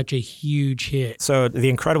one was such a huge hit. So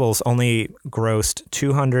The Incredibles only grossed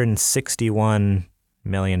 $261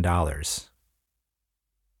 million.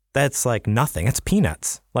 That's like nothing. It's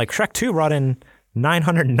peanuts. Like Shrek 2 brought in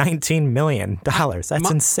 $919 million.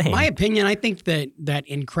 That's insane. My opinion, I think that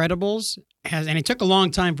Incredibles has, and it took a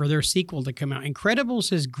long time for their sequel to come out.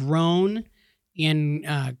 Incredibles has grown in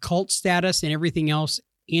cult status and everything else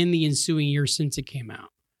in the ensuing years since it came out.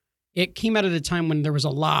 It came out at a time when there was a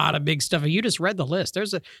lot of big stuff. You just read the list.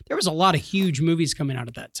 There was a lot of huge movies coming out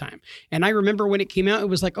at that time. And I remember when it came out, it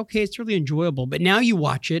was like, okay, it's really enjoyable. But now you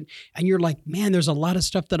watch it and you're like, man, there's a lot of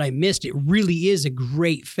stuff that I missed. It really is a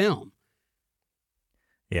great film.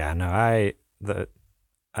 Yeah, no, I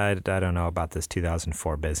don't know about this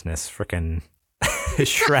 2004 business. Frickin'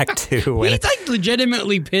 Shrek 2. He's like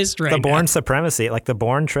legitimately pissed right now. The Bourne Supremacy, like the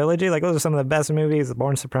Bourne trilogy, like those are some of the best movies. The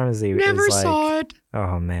Bourne Supremacy Never is like, saw it.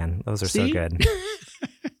 Oh man, those are so good.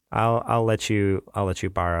 I'll let you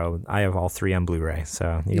borrow. I have all 3 on Blu-ray,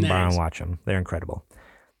 so you can borrow and watch them. They're incredible.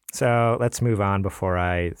 So let's move on before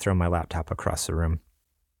I throw my laptop across the room.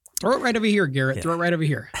 Throw it right over here, Garrett. Yeah. Throw it right over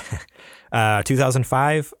here.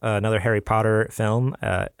 2005, another Harry Potter film,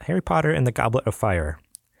 Harry Potter and the Goblet of Fire.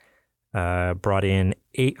 Brought in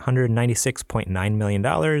 $896.9 million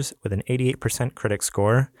with an 88% critic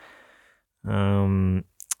score.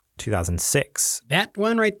 2006. That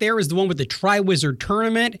one right there is the one with the Triwizard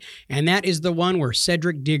Tournament, and that is the one where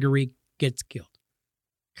Cedric Diggory gets killed.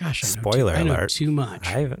 Gosh, Spoiler alert. I know too much.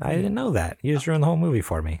 I didn't know that. You just ruined the whole movie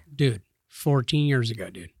for me. Dude, 14 years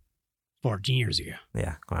ago, dude. 14 years ago.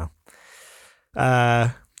 Yeah, wow.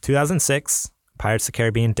 2006, Pirates of the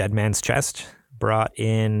Caribbean, Dead Man's Chest brought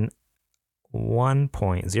in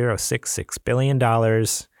 $1.066 billion.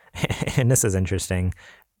 And this is interesting.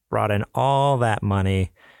 Brought in all that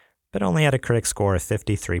money, but only had a critic score of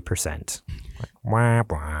 53%. Like, wah,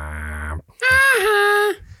 wah.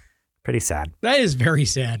 Pretty sad. That is very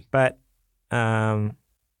sad. But, yeah,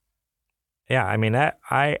 I mean,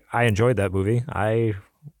 I enjoyed that movie. I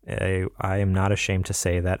am not ashamed to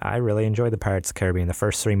say that I really enjoyed the Pirates of the Caribbean, the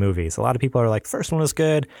first 3 movies. A lot of people are like, first one was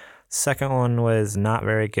good, second one was not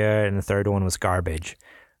very good, and the third one was garbage.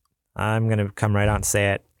 I'm going to come right out and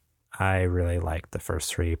say it. I really liked the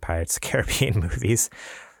first 3 Pirates of the Caribbean movies.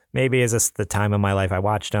 Maybe it's just the time of my life I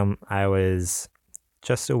watched them. I was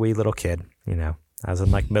just a wee little kid, I was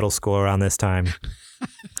in like middle school around this time.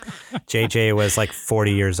 JJ was like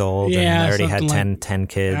 40 years old and I already had 10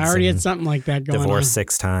 kids. I already had something like that going on. Divorced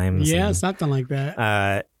 6 times. Yeah, something like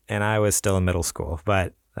that. And I was still in middle school.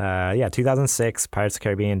 But 2006, Pirates of the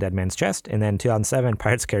Caribbean, Dead Man's Chest. And then 2007,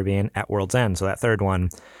 Pirates of the Caribbean, At World's End. So that third one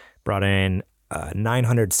brought in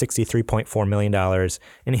 $963.4 million.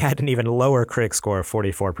 And he had an even lower critic score of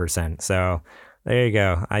 44%. So there you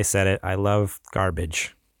go. I said it. I love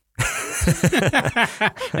garbage.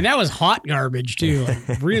 And that was hot garbage too,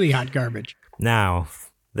 like really hot garbage. Now,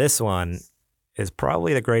 this one is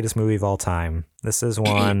probably the greatest movie of all time. This is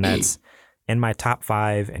one that's in my top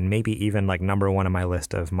 5 and maybe even like number 1 on my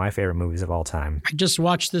list of my favorite movies of all time. I just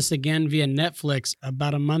watched this again via Netflix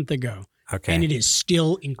about a month ago. Okay. And it is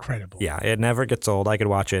still incredible. Yeah, it never gets old. I could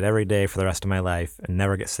watch it every day for the rest of my life and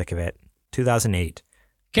never get sick of it. 2008.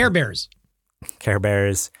 Care Bears. Care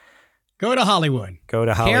Bears. Go to Hollywood. Go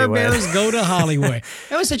to Hollywood. Care Bears, go to Hollywood.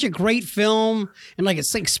 That was such a great film. And like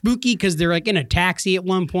it's like spooky because they're like in a taxi at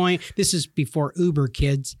one point. This is before Uber,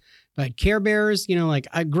 kids. But Care Bears,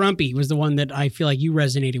 Grumpy was the one that I feel like you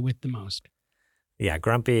resonated with the most. Yeah,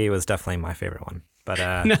 Grumpy was definitely my favorite one. But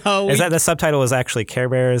that the subtitle was actually Care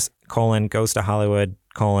Bears, goes to Hollywood,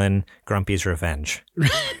 Grumpy's Revenge.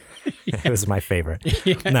 It was my favorite.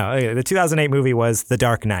 Yeah. No, the 2008 movie was The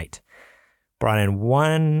Dark Knight. Brought in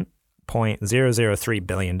 $1.003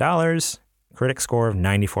 billion, critic score of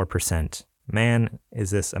 94%. man,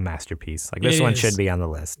 is this a masterpiece. Like, this It one is. should be on the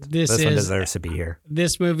list. This one is- deserves to be here.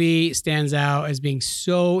 This movie stands out as being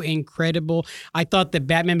so incredible. I thought that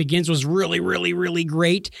Batman Begins was really, really, really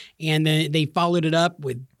great. And then they followed it up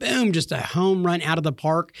with, boom, just a home run out of the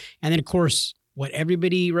park. And then, of course, what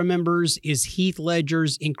everybody remembers is Heath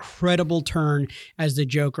Ledger's incredible turn as the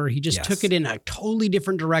Joker. He just Yes. took it in a totally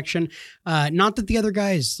different direction. Not that the other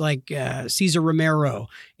guys like Cesar Romero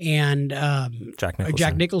and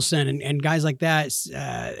Jack Nicholson. and guys like that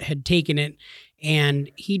had taken it, and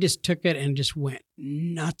he just took it and just went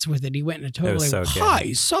nuts with it. He went in a totally, so good.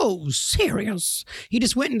 hi, so serious. He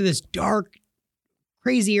just went into this dark,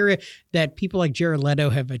 crazy area that people like Jared Leto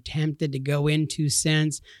have attempted to go into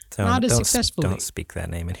since. Not as successfully. Don't speak that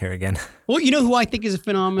name in here again. Well, you know who I think is a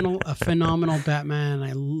phenomenal Batman.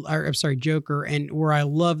 I'm sorry, Joker, and where I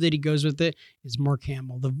love that he goes with it is Mark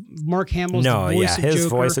Hamill. Mark Hamill's the voice of his Joker.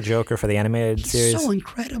 voice of Joker for the animated He's series. so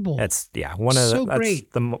incredible. That's one of So that's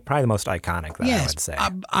great. probably the most iconic that I would say.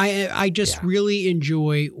 I just Yeah. really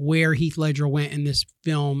enjoy where Heath Ledger went in this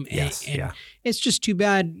film. Yes, and yeah. It's just too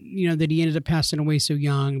bad, that he ended up passing away so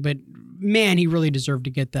young. But man, he really deserved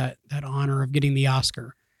to get that honor of getting the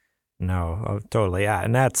Oscar. No, totally, yeah,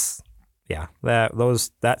 and that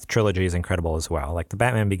trilogy is incredible as well. Like, the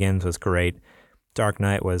Batman Begins was great, Dark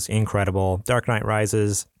Knight was incredible, Dark Knight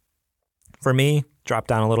Rises, for me, dropped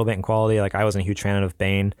down a little bit in quality. Like, I wasn't a huge fan of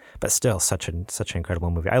Bane, but still such an incredible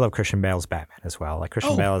movie. I love Christian Bale's Batman as well. Like,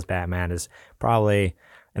 Christian Bale as Batman is probably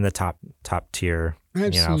in the top tier,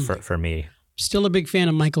 Absolutely. for me. Still a big fan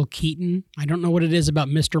of Michael Keaton. I don't know what it is about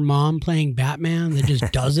Mr. Mom playing Batman that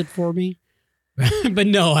just does it for me. But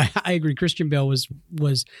no, I agree. Christian Bale was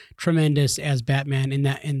tremendous as Batman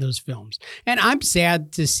in those films. And I'm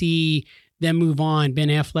sad to see them move on. Ben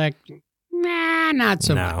Affleck, not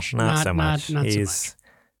so much. Not so much. Not He's so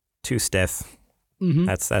too stiff. much.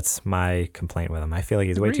 Mhm. That's my complaint with him. I feel like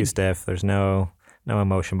he's way too Agreed. stiff. There's no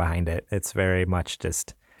emotion behind it. It's very much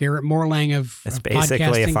just. Garrett Morlang of It's of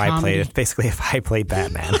basically podcasting comedy. if I played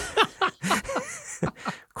Batman.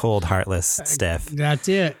 Cold, heartless, stiff. That's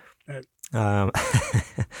it. Um,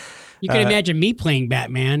 You can imagine me playing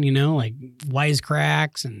Batman, like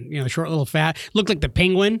wisecracks and short little fat. Looked like the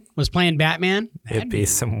Penguin was playing Batman. it'd be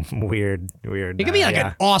some weird. It could be like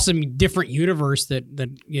an awesome different universe that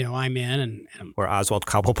I'm in, and where Oswald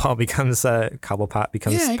Cobblepot becomes Yeah, it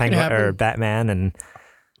could Penguin or happen. Batman, and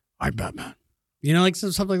I'm Batman. Like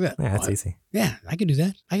stuff like that. yeah, that's easy. Yeah, I could do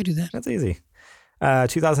that. That's easy.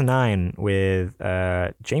 2009 with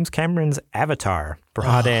James Cameron's Avatar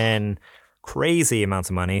brought in crazy amounts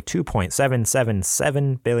of money,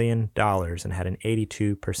 $2.777 billion, and had an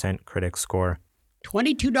 82% critic score.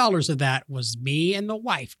 $22 of that was me and the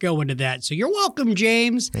wife going to that. So you're welcome,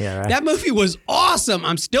 James. Yeah, right. That movie was awesome.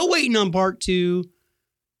 I'm still waiting on part 2.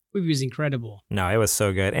 Movie was incredible. No, it was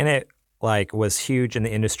so good. And it was huge in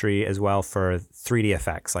the industry as well for 3D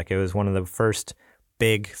effects. Like, it was one of the first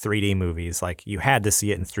big 3D movies. Like, you had to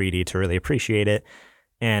see it in 3D to really appreciate it.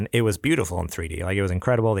 And it was beautiful in 3D. Like, it was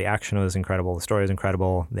incredible. The action was incredible. The story was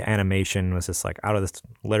incredible. The animation was just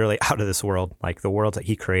literally out of this world. Like, the world that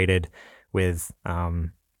he created with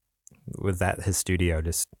his studio,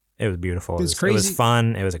 it was beautiful. It's It crazy. was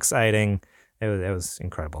fun. It was exciting. It was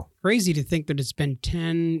incredible. Crazy to think that it's been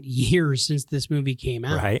 10 years since this movie came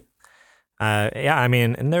out. Right.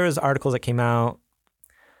 And there was articles that came out,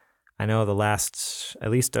 I know at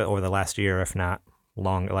least over the last year, if not the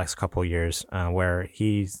last couple of years, where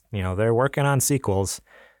they're working on sequels.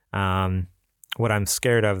 What I'm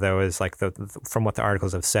scared of, though, is like from what the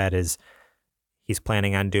articles have said is he's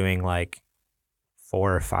planning on doing like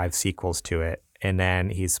 4 or 5 sequels to it. And then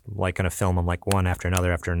he's like going to film them like one after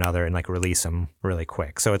another and like release them really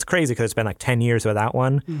quick. So it's crazy because it's been like 10 years without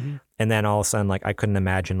one. Mm-hmm. And then all of a sudden, like, I couldn't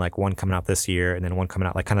imagine like one coming out this year and then one coming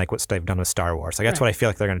out like kind of like what they've done with Star Wars. Like, that's what I feel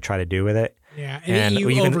like they're going to try to do with it. Yeah. And you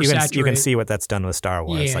you oversaturate. can see what that's done with Star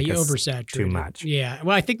Wars. Yeah, like, you it's oversaturate too it. much. Yeah.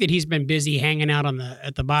 Well, I think that he's been busy hanging out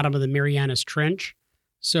at the bottom of the Marianas Trench.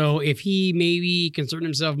 So if he maybe concerned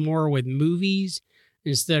himself more with movies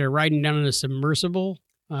instead of riding down in a submersible,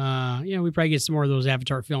 we probably get some more of those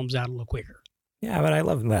Avatar films out a little quicker. Yeah, but I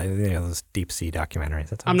love that, those deep sea documentaries.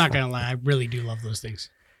 That's I'm not fun. going to lie. I really do love those things.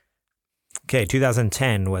 Okay,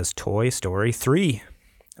 2010 was Toy Story 3.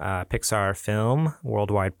 Pixar film.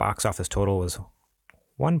 Worldwide box office total was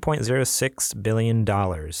 $1.06 billion.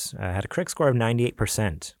 Had a critic score of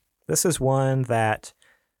 98%. This is one that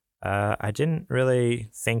I didn't really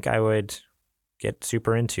think I would get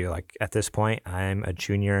super into. Like, at this point, I'm a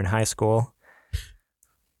junior in high school.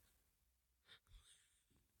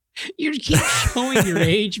 You keep showing your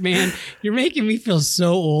age, man. You're making me feel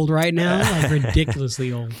so old right now, like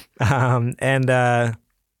ridiculously old.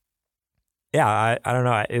 Yeah, I don't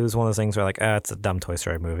know. It was one of those things where like, it's a dumb Toy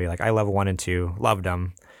Story movie. Like, I love 1 and 2, loved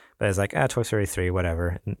them. But it's like, Toy Story 3,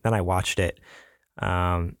 whatever. And then I watched it.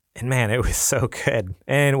 And man, it was so good.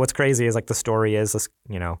 And what's crazy is like the story is this,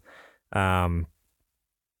 I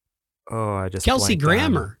just Kelsey blanked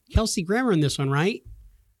on- Grammer. Kelsey Grammer in this one, right?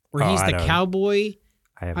 Where he's I the don't- cowboy.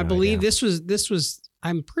 have I no believe idea. this was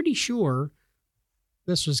I'm pretty sure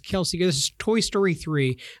this was Kelsey. This is Toy Story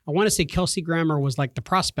 3. I want to say Kelsey Grammer was like the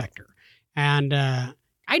prospector. And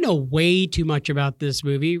I know way too much about this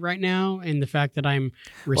movie right now, and the fact that I'm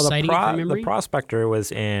reciting it from memory. The prospector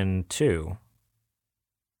was in 2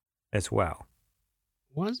 as well.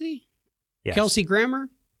 Was he? Yes. Kelsey Grammer?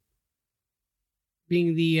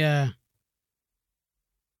 Being the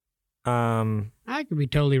I could be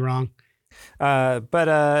totally wrong.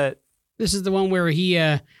 But This is the one where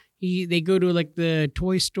they go to like the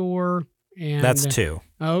toy store and that's 2.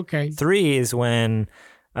 Oh, okay. 3 is when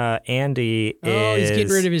Andy he's getting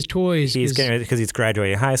rid of his toys. He's 'cause- getting rid because he's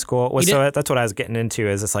graduating high school. Well, He so that's what I was getting into.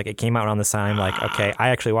 Is it's like it came out around the time. Like, okay, I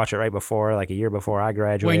actually watched it right before, like a year before I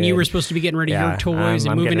graduated. when you were supposed to be getting rid of Yeah, your toys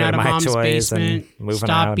I'm and moving getting rid out of of my mom's toys and basement, moving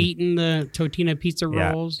stop out. eating the Totino pizza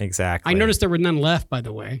Yeah, rolls. exactly. I noticed there were none left, by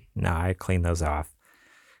the way. No, I cleaned those off.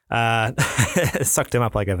 Sucked him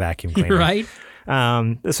up like a vacuum cleaner. Right?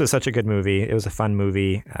 This was such a good movie. It was a fun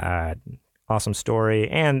movie. Awesome story.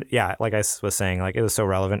 And yeah, like I was saying, like it was so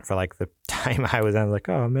relevant for like the time I was in. I was like,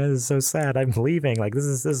 oh man, this is so sad. I'm leaving. Like this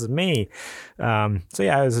is me. So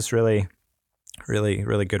yeah, it was just really, really,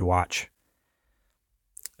 really good watch.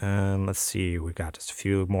 Let's see. We've got just a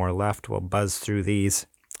few more left. We'll buzz through these.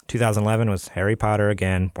 2011 was Harry Potter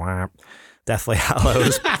again. Deathly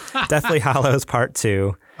Hallows. Deathly Hallows Part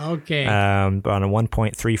 2. Okay. On a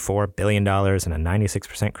 $1.34 billion and a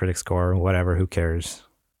 96% critic score. Whatever. Who cares?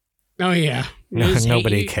 Oh yeah. No, Just-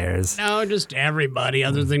 nobody cares. No, just everybody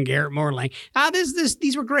other than Garrett Morlang.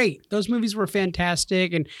 These were great. Those movies were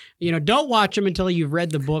fantastic, and don't watch them until you've read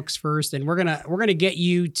the books first. And we're gonna get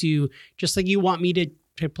you to, just like you want me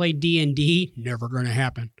to play D&D. Never gonna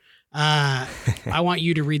happen. I want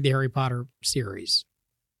you to read the Harry Potter series,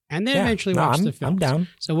 and then eventually watch the films. I'm down.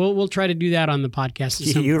 So we'll try to do that on the podcast. at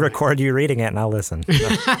some You point. record you reading it and I'll listen.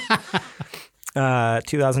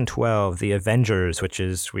 2012, The Avengers, which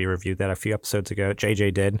is, we reviewed that a few episodes ago.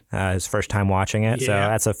 JJ did, his first time watching it. So Yeah.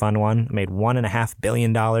 that's a fun one. Made $1.5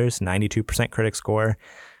 billion, 92% critic score.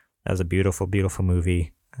 That was a beautiful, beautiful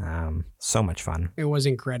movie. So much fun. It was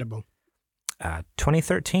incredible.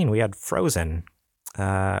 2013, we had Frozen.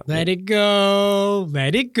 Let it go.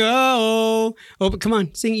 Let it go. Oh, but come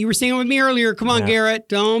on. Sing. You were singing with me earlier. Come on, Yeah. Garrett.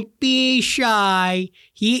 Don't be shy.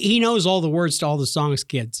 He knows all the words to all the songs,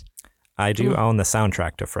 kids. I do Come on. own the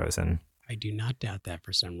soundtrack to Frozen. I do not doubt that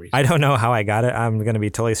for some reason. I don't know how I got it. I'm going to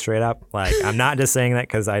be totally straight up. Like, I'm not just saying that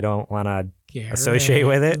because I don't want to Garrett. associate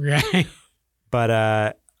with it. Right.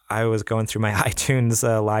 But I was going through my iTunes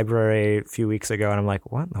library a few weeks ago, and I'm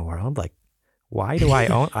like, what in the world? Like, why do I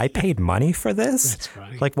own? I paid money for this. That's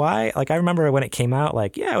funny. Like, why? Like, I remember when it came out.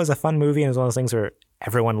 Like, yeah, it was a fun movie, and it was one of those things where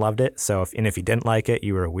everyone loved it. So, if you didn't like it,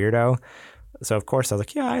 you were a weirdo. So, of course, I was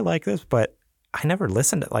like, yeah, I like this, but I never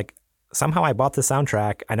listened to it. Like, somehow I bought the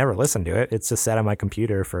soundtrack. I never listened to it. It's just sat on my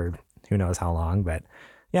computer for who knows how long. But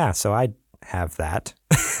yeah, so I have that.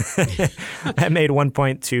 I made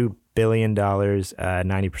 $1.2 billion,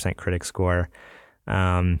 90% critic score.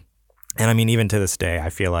 And I mean, even to this day, I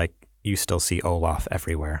feel like you still see Olaf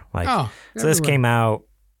everywhere. Like, Oh, so this everywhere. came out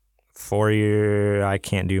 4 year. I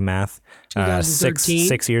can't do math. 2013.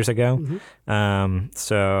 6 years ago. Mhm.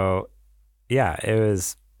 So yeah,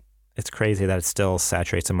 it's crazy that it still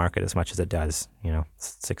saturates the market as much as it does,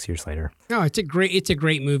 6 years later. No, it's a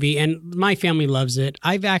great movie, and my family loves it.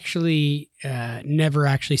 I've actually never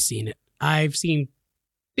actually seen it. I've seen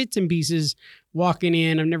bits and pieces walking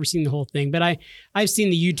in. I've never seen the whole thing, but I've seen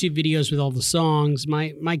the YouTube videos with all the songs.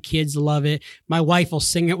 My kids love it. My wife will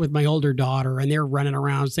sing it with my older daughter, and they're running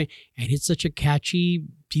around saying, and it's such a catchy,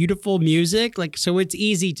 beautiful music. Like, so it's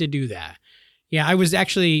easy to do that. Yeah, I was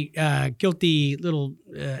actually guilty little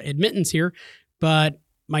admittance here, but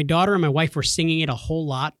my daughter and my wife were singing it a whole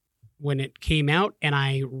lot when it came out, and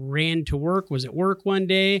I ran to work, was at work one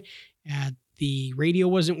day, the radio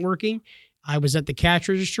wasn't working. I was at the cash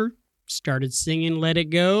register, started singing Let It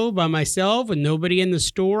Go by myself with nobody in the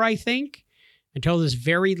store, I think, until this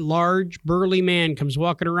very large, burly man comes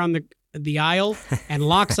walking around the aisle and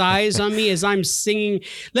locks eyes on me as I'm singing,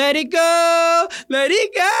 let it go, let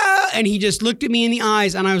it go. And he just looked at me in the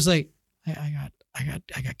eyes, and I was like, I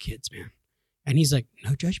got kids, man. And he's like,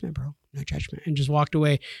 no judgment, bro. No judgment. And just walked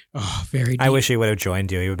away. Oh, very deep. I wish he would have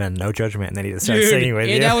joined you. He would have been no judgment, and then he just started singing with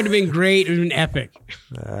you. That would have been great. It would have been epic.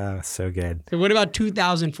 So good. So what about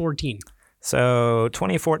 2014? So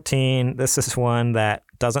 2014, this is one that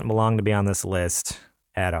doesn't belong to be on this list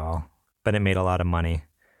at all, but it made a lot of money.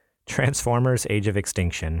 Transformers: Age of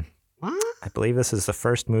Extinction. What? I believe this is the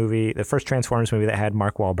first Transformers movie that had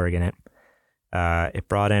Mark Wahlberg in it. It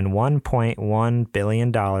brought in $1.1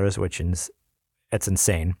 billion, which is it's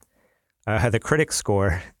insane. The critic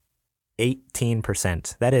score,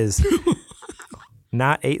 18%. That is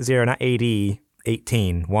not 80, not 80,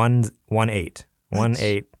 18, 18%.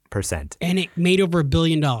 And it made over $1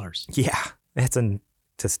 billion. Yeah,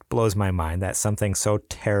 just blows my mind that something so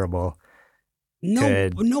terrible. No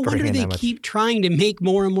wonder they keep trying to make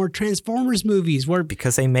more and more Transformers movies.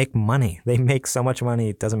 Because they make money. They make so much money.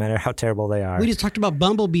 It doesn't matter how terrible they are. We just talked about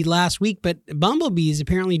Bumblebee last week, but Bumblebee is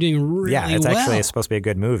apparently doing really well. Yeah, it's actually supposed to be a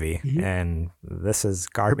good movie. Mm-hmm. And this is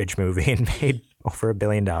garbage movie and made over $1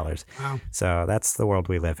 billion. Wow. So that's the world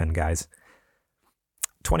we live in, guys.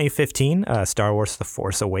 2015, Star Wars: The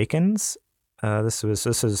Force Awakens. This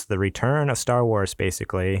is the return of Star Wars,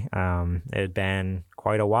 basically. It had been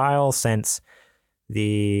quite a while since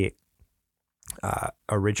the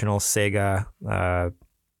original Sega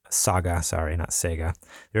saga. Sorry, not Sega.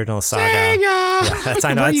 The original saga. Sega! Yeah,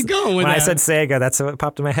 I know. Where are you going with when that? I said Sega, that's what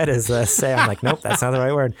popped in my head is Sega. I'm like, nope, that's not the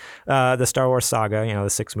right word. The Star Wars saga, the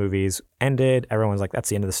 6 movies ended. Everyone's like, that's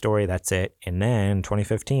the end of the story. That's it. And then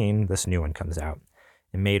 2015, this new one comes out.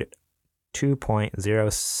 It made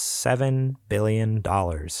 $2.07 billion.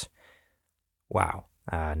 Wow.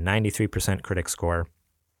 93% critic score.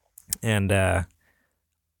 And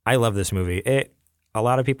I love this movie. A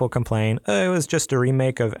lot of people complain, it was just a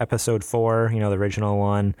remake of Episode 4, the original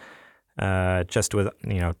one, just with,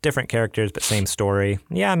 different characters, but same story.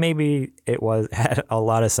 Yeah, maybe it had a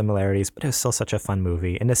lot of similarities, but it was still such a fun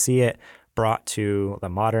movie. And to see it brought to the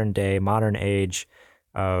modern age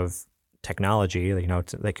of technology,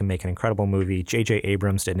 they can make an incredible movie. J.J.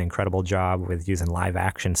 Abrams did an incredible job with using live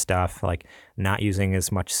action stuff, like not using as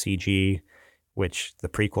much CG, which the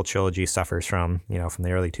prequel trilogy suffers from, from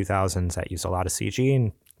the early 2000s that used a lot of CG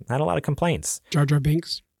and had a lot of complaints. Jar Jar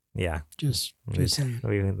Binks? Yeah. Just saying.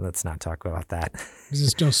 Let's not talk about that. Is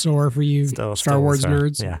it still sore for you Star Wars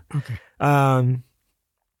nerds? Yeah. Okay.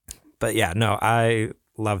 But yeah, no, I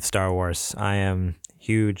love Star Wars. I am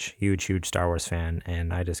huge Star Wars fan,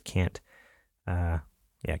 and I just can't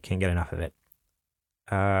get enough of it.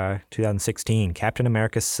 2016, Captain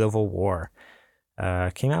America: Civil War.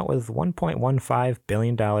 Came out with $1.15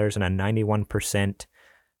 billion and a 91%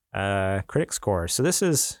 critic score. So this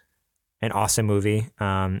is an awesome movie.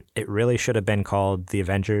 It really should have been called The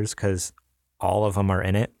Avengers because all of them are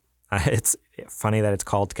in it. It's funny that it's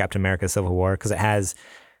called Captain America: Civil War because it has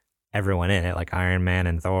everyone in it, like Iron Man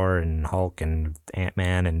and Thor and Hulk and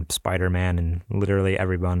Ant-Man and Spider-Man, and literally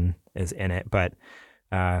everyone is in it. But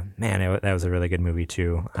that was a really good movie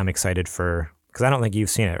too. I'm excited because I don't think you've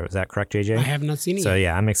seen it. Was that correct, JJ? I have not seen it So yet.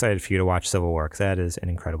 Yeah, I'm excited for you to watch Civil War because that is an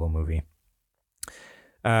incredible movie.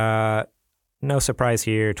 No surprise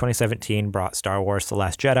here. 2017 brought Star Wars: The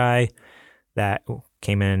Last Jedi. That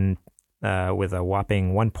came in with a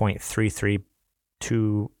whopping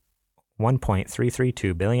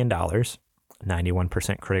 $1.332 billion,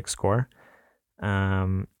 91% critic score.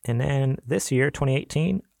 And then this year,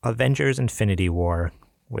 2018, Avengers: Infinity War,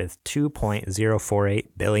 with $2.048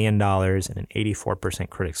 billion and an 84%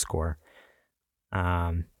 critic score.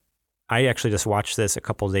 I actually just watched this a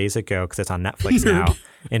couple days ago because it's on Netflix now.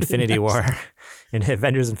 Infinity War. And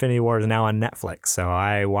Avengers: Infinity War is now on Netflix. So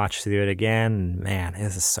I watched through it again. Man,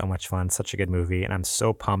 this is so much fun. Such a good movie. And I'm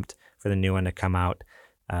so pumped for the new one to come out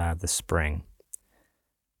this spring.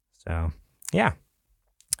 So, yeah.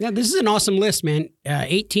 Yeah, this is an awesome list, man.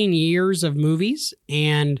 18 years of movies,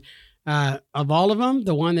 and of all of them,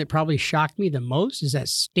 the one that probably shocked me the most is that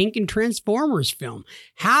stinking Transformers film.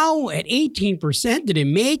 How at 18% did it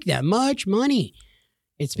make that much money?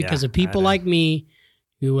 It's because of people like me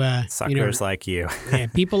who suckers like you. Yeah,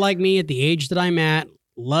 people like me at the age that I'm at,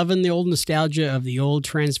 loving the old nostalgia of the old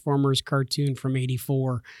Transformers cartoon from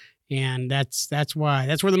 '84. And that's where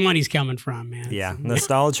the money's coming from, man. Yeah,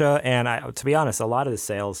 nostalgia. And to be honest, a lot of the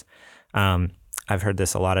sales, I've heard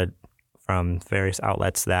this from various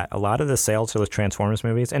outlets, that a lot of the sales for those Transformers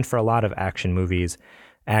movies and for a lot of action movies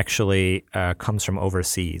actually comes from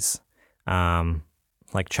overseas,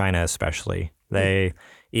 like China especially. They,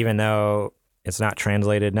 even though it's not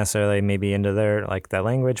translated necessarily maybe into their that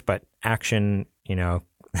language, but action,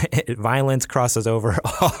 violence crosses over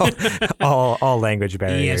all language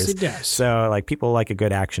barriers. Yes, it does. So like people like a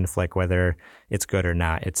good action flick, whether it's good or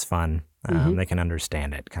not. It's fun. They can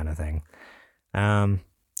understand it, kind of thing.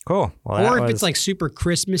 Cool. Well, or if it's like super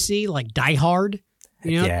Christmassy, like Die Hard.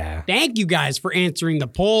 You know? Yeah. Thank you guys for answering the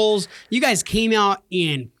polls. You guys came out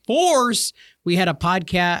in force. We had a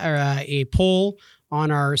podcast or a poll on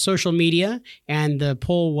our social media, and the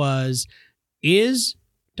poll was, is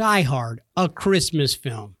Die Hard a Christmas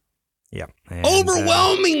film? Yeah. And,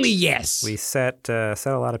 overwhelmingly yes. We set a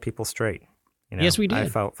lot of people straight. You know, yes, we did. I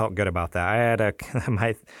felt good about that. I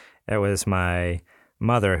had it was my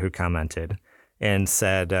mother who commented and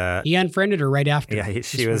said, he unfriended her right after. Yeah,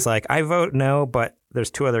 she was like, I vote no, but there's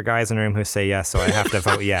 2 other guys in the room who say yes, so I have to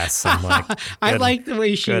vote yes. I'm like, I like the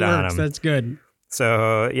way she works. That's good.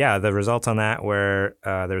 So, yeah, the results on that were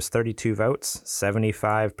there's 32 votes.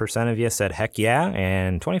 75% of you said heck yeah,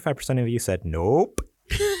 and 25% of you said nope.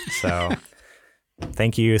 So,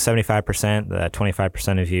 thank you, 75%. The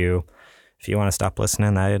 25% of you, if you want to stop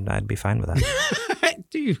listening, I'd be fine with that.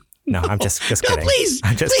 Dude. No, I'm just kidding. No, please.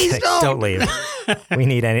 I'm just please kidding. don't leave. We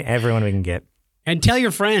need everyone we can get. And tell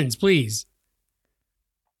your friends, please.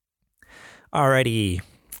 Alrighty.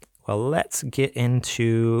 Well, let's get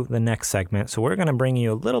into the next segment. So we're going to bring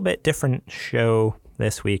you a little bit different show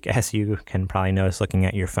this week, as you can probably notice looking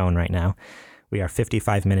at your phone right now. We are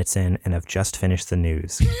 55 minutes in and have just finished the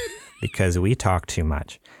news because we talk too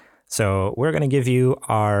much. So we're going to give you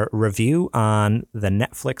our review on the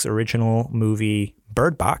Netflix original movie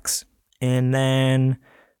Bird Box. And then,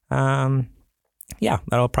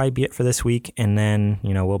 that'll probably be it for this week. And then,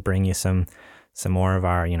 we'll bring you some more of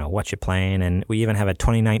our, what you playing. And we even have a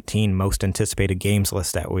 2019 most anticipated games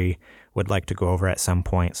list that we would like to go over at some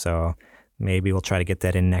point. So maybe we'll try to get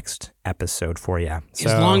that in next episode for you. So,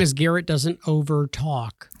 as long as Garrett doesn't over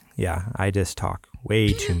talk. Yeah, I just talk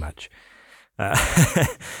way too much.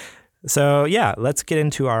 So yeah, let's get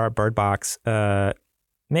into our Bird Box.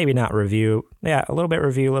 Maybe not review. Yeah, a little bit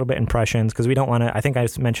review, a little bit impressions, because we don't want to. I think I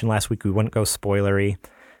mentioned last week we wouldn't go spoilery.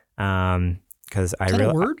 Because I really.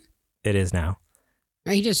 A word? It is now.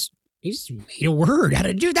 He just made a word out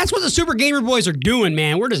of dude. That's what the Super Gamer Boys are doing,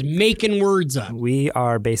 man. We're just making words up. We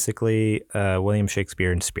are basically William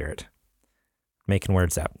Shakespeare in spirit, making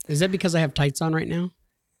words up. Is that because I have tights on right now?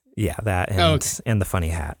 Yeah, that and the funny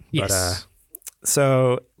hat. Yes. But,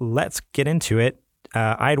 so let's get into it.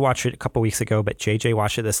 I'd watched it a couple weeks ago, but JJ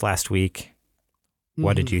watched it this last week.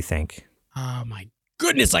 What did you think? Oh my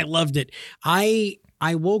goodness, I loved it. I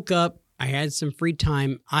woke up. I had some free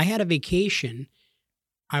time. I had a vacation.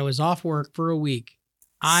 I was off work for a week.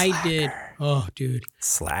 Oh, dude.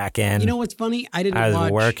 Slacking. You know what's funny? I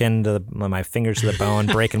was working my fingers to the bone,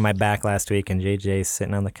 breaking my back last week, and JJ's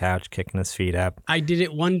sitting on the couch, kicking his feet up. I did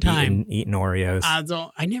it one time. Eating Oreos.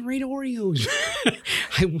 I never ate Oreos.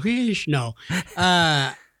 I wish. No.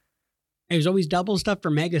 It was always double stuffed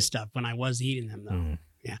or mega stuffed when I was eating them, though.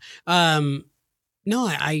 Yeah. No,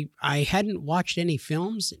 I hadn't watched any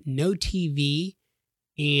films, no TV,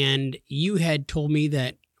 and you had told me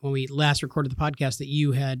that when we last recorded the podcast that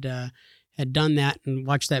you had done that and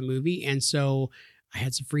watched that movie, and so I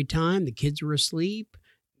had some free time. The kids were asleep.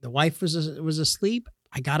 The wife was asleep.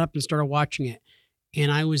 I got up and started watching it,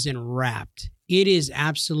 and I was enwrapped. It is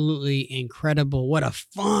absolutely incredible. What a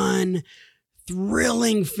fun,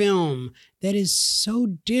 thrilling film that is so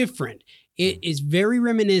different. It is very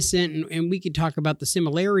reminiscent, and we could talk about the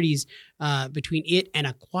similarities between it and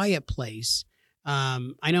A Quiet Place.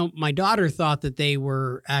 I know my daughter thought that they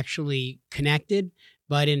were actually connected,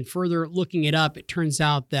 but in further looking it up, it turns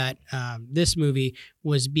out that this movie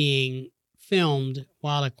was being filmed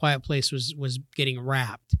while A Quiet Place was getting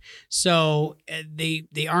wrapped. So they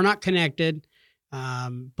are not connected,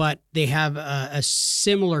 but they have a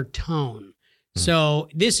similar tone. So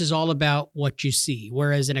this is all about what you see.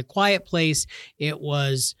 Whereas in A Quiet Place, it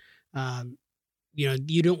was,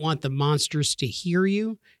 you don't want the monsters to hear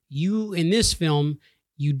you. You, in this film,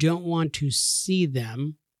 you don't want to see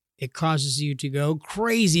them. It causes you to go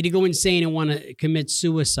crazy, to go insane and want to commit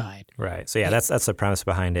suicide. Right. So yeah, that's the premise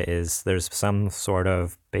behind it is there's some sort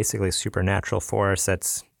of basically supernatural force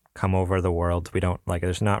that's come over the world. We don't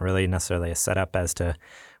there's not really necessarily a setup as to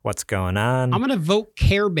what's going on. I'm going to vote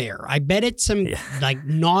Care Bear. I bet it's some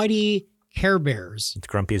naughty Care Bears. It's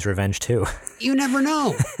Grumpy's Revenge too. You never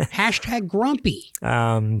know. Hashtag Grumpy.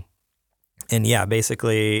 And yeah,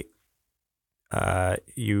 basically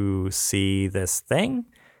you see this thing,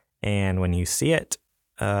 and when you see it,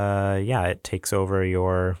 it takes over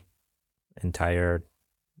your entire,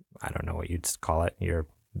 I don't know what you'd call it, your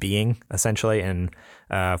being essentially, and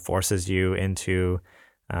forces you into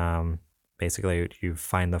basically you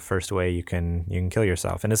find the first way you can kill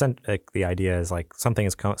yourself. And isn't like the idea is like something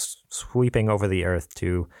is sweeping over the earth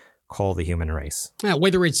to cull the human race. Yeah,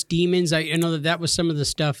 whether it's demons, I know that was some of the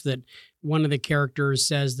stuff that one of the characters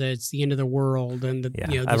says that it's the end of the world, and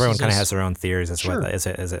everyone kind of has their own theories as sure. Is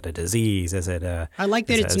it a disease? Is it a? I like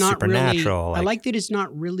that it's not supernatural. Really, I like that it's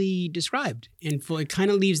not really described in full. It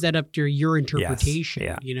kind of leaves that up to your interpretation.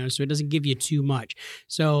 Yes, yeah. So it doesn't give you too much.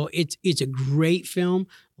 So it's a great film.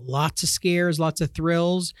 Lots of scares, lots of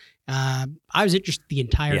thrills. I was interested the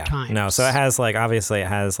entire time. No, so it has obviously it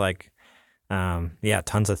has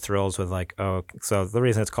tons of thrills with so the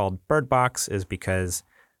reason it's called Bird Box is because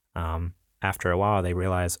after a while they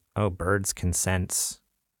realize, birds can sense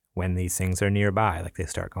when these things are nearby. Like they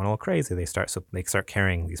start going all crazy. They start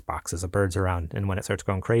carrying these boxes of birds around, and when it starts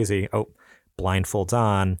going crazy, blindfolds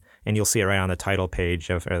on, and you'll see it right on the title page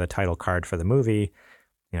or the title card for the movie.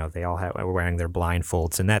 They all are wearing their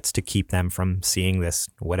blindfolds, and that's to keep them from seeing this,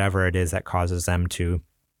 whatever it is that causes them to,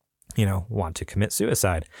 want to commit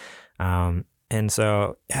suicide. And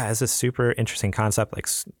so, it's a super interesting concept,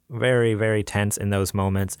 very, very tense in those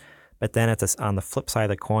moments. But then on the flip side of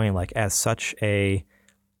the coin, as such a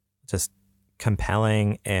just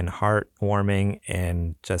compelling and heartwarming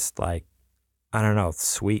and just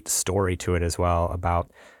sweet story to it as well about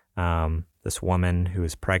this woman who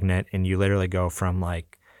is pregnant, and you literally go from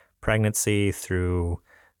pregnancy through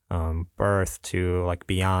birth to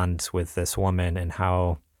beyond with this woman, and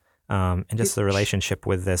how and just the relationship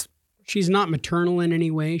with this. She's not maternal in any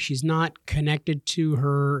way. She's not connected to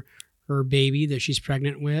her baby that she's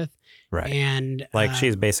pregnant with. Right. And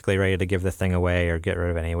she's basically ready to give the thing away or get rid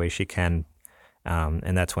of it any way she can.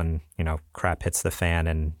 And that's when, crap hits the fan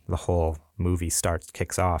and the whole movie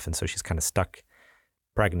kicks off. And so she's kind of stuck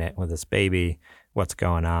pregnant with this baby. What's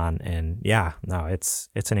going on? And it's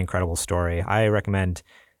an incredible story. I recommend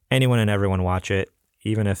anyone and everyone watch it,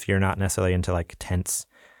 even if you're not necessarily into tense.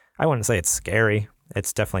 I wouldn't say it's scary.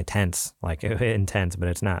 It's definitely tense, intense, but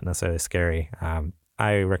it's not necessarily scary.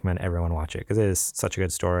 I recommend everyone watch it because it is such a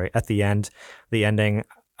good story. At the end, the ending,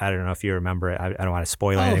 I don't know if you remember it. I don't want to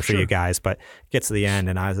spoil anything for you guys, but it gets to the end,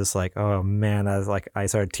 and I was just oh man, I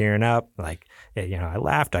started tearing up. I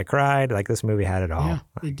laughed, I cried. This movie had it all. Yeah,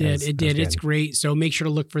 it did. It did. It's great. So make sure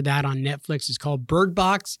to look for that on Netflix. It's called Bird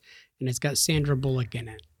Box, and it's got Sandra Bullock in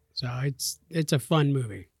it. So it's a fun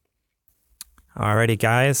movie. Alrighty,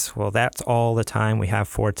 guys. Well, that's all the time we have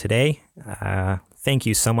for today. Thank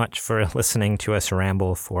you so much for listening to us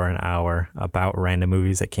ramble for an hour about random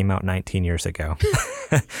movies that came out 19 years ago.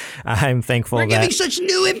 I'm thankful We're giving such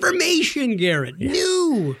new information, Garrett. Yeah.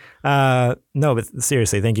 New. No, but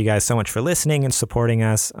seriously, thank you guys so much for listening and supporting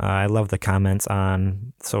us. I love the comments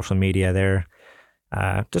on social media. They're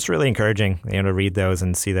just really encouraging, to read those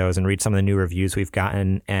and see those and read some of the new reviews we've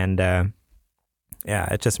gotten. And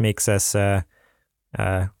it just makes us...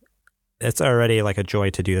 it's already a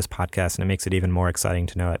joy to do this podcast, and it makes it even more exciting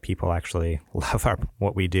to know that people actually love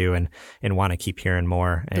what we do and want to keep hearing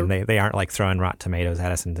more. And they aren't throwing Rotten Tomatoes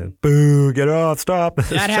at us and boo, get off, stop,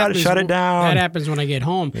 shut it down. That happens when I get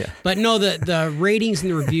home. Yeah. But no, the ratings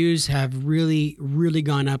and the reviews have really, really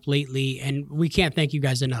gone up lately, and we can't thank you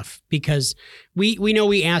guys enough, because we know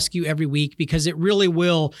we ask you every week, because it really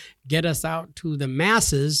will get us out to the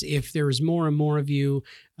masses if there's more and more of you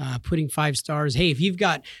putting 5 stars. Hey, if you've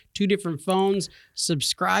got 2 different phones,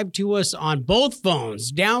 subscribe to us on both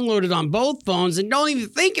phones, download it on both phones, and don't even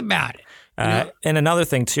think about it. And another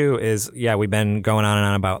thing too is, we've been going on and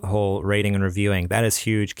on about the whole rating and reviewing. That is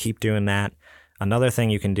huge. Keep doing that. Another thing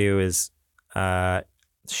you can do is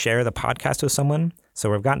share the podcast with someone. So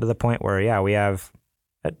we've gotten to the point where,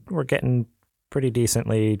 we're getting pretty decent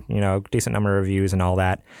number of reviews and all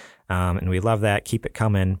that. And we love that. Keep it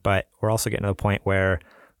coming. But we're also getting to the point where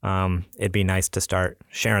it'd be nice to start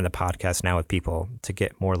sharing the podcast now with people to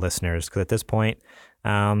get more listeners. Because at this point,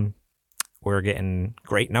 we're getting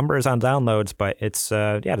great numbers on downloads, but it's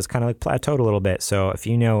just kind of plateaued a little bit. So if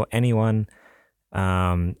you know anyone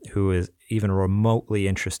who is even remotely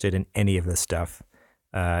interested in any of this stuff,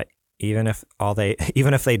 even if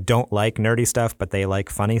they don't like nerdy stuff, but they like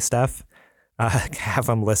funny stuff, have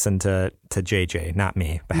them listen to JJ, not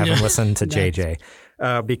me, but have them listen to JJ,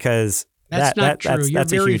 because that's not true.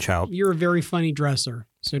 That's a huge help. You're a very funny dresser,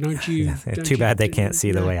 so don't you? Too bad they can't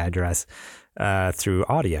see the way I dress through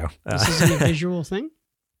audio. This isn't a visual thing?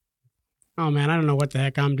 Oh man, I don't know what the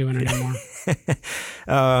heck I'm doing anymore.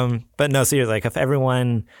 But no, seriously, if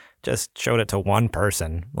everyone just showed it to one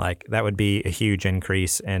person, that would be a huge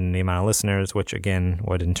increase in the amount of listeners, which again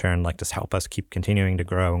would in turn just help us keep continuing to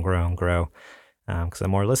grow and grow and grow. Because the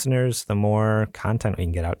more listeners, the more content we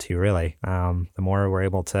can get out to you, really. The more we're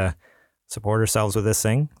able to support ourselves with this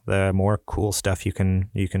thing, the more cool stuff you can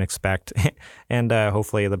expect, and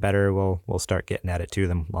hopefully the better we'll start getting at it too.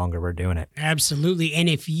 The longer we're doing it. Absolutely. And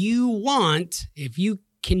if you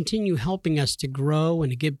continue helping us to grow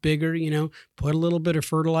and to get bigger, put a little bit of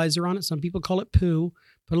fertilizer on it. Some people call it poo.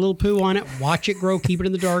 Put a little poo on it, watch it grow, keep it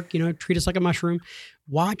in the dark, treat us like a mushroom.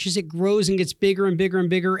 Watch as it grows and gets bigger and bigger and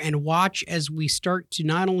bigger, and watch as we start to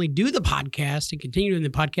not only do the podcast and continue doing the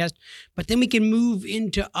podcast, but then we can move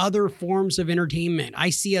into other forms of entertainment. I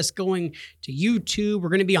see us going to YouTube. We're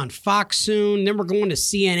going to be on Fox soon. Then we're going to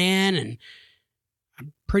CNN, and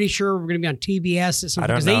I'm pretty sure we're going to be on TBS at some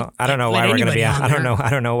point. I don't know why we're going to be on. I don't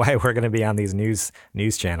know why we're going to be on these news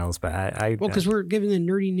channels, but because we're giving the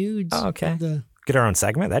nerdy nudes. Oh, okay. Get our own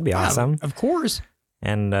segment. That'd be awesome. Of course.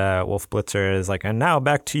 And Wolf Blitzer is like, and now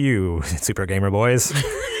back to you, Super Gamer Boys.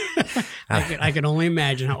 I can only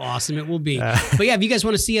imagine how awesome it will be. But yeah, if you guys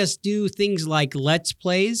want to see us do things like Let's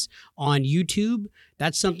Plays on YouTube,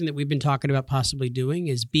 that's something that we've been talking about possibly doing,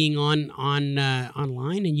 is being online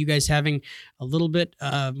and you guys having a little bit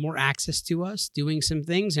more access to us, doing some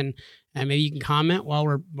things, and maybe you can comment while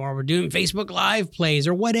we're doing Facebook Live plays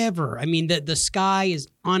or whatever. I mean, the sky is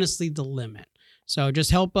honestly the limit. So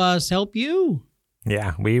just help us help you.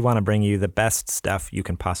 Yeah, we want to bring you the best stuff you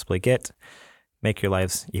can possibly get. Make your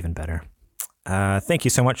lives even better. Thank you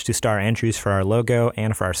so much to Star Andrews for our logo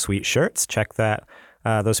and for our sweet shirts. Check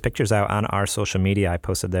those pictures out on our social media. I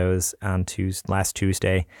posted those on last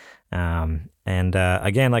Tuesday.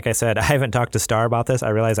 Again, like I said, I haven't talked to Star about this. I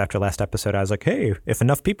realized after last episode, I was like, hey, if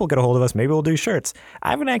enough people get a hold of us, maybe we'll do shirts.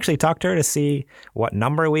 I haven't actually talked to her to see what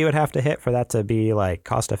number we would have to hit for that to be like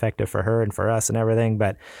cost effective for her and for us and everything.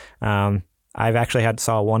 But I've actually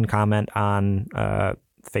saw one comment on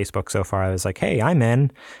Facebook so far. I was like, hey, I'm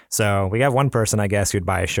in. So we have one person, I guess, who'd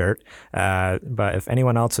buy a shirt. But if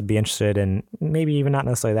anyone else would be interested in maybe even not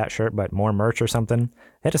necessarily that shirt, but more merch or something,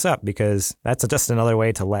 hit us up, because that's just another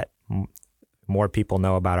way to let more people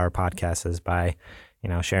know about our podcast, is by,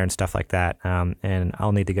 sharing stuff like that. And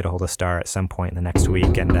I'll need to get a hold of Star at some point in the next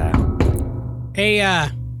week. And hey,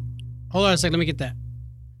 hold on a second. Let me get that.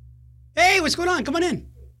 Hey, what's going on? Come on in.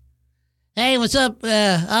 Hey, what's up?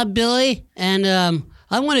 I'm Billy, and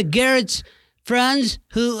I'm one of Garrett's friends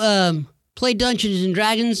who play Dungeons and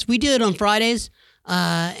Dragons. We do it on Fridays,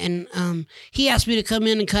 and he asked me to come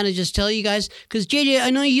in and kind of just tell you guys, because JJ, I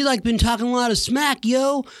know you been talking a lot of smack,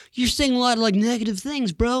 yo. You're saying a lot of negative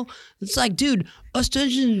things, bro. It's like, dude, us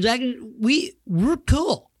Dungeons and Dragons, we're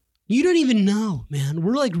cool. You don't even know, man.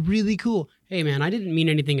 We're really cool. Hey, man, I didn't mean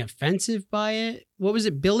anything offensive by it. What was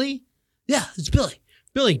it, Billy? Yeah, it's Billy.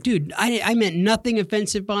 Billy, dude, I meant nothing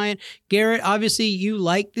offensive by it. Garrett, obviously you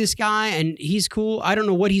like this guy and he's cool. I don't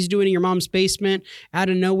know what he's doing in your mom's basement out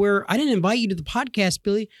of nowhere. I didn't invite you to the podcast,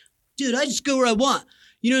 Billy. Dude, I just go where I want.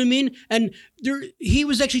 You know what I mean? And he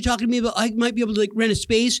was actually talking to me about I might be able to rent a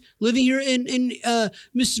space living here in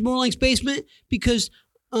Mrs. Morlang's basement, because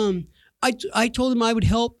I told him I would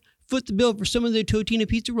help foot the bill for some of the Totino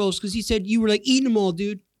pizza rolls, because he said you were eating them all,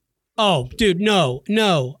 dude. Oh, dude, no.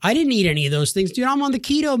 I didn't eat any of those things, dude. I'm on the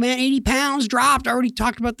keto, man. 80 pounds dropped. I already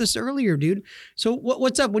talked about this earlier, dude. So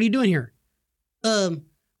what's up? What are you doing here? Well,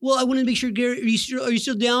 I want to make sure, Garrett, are you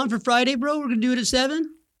still down for Friday, bro? We're going to do it at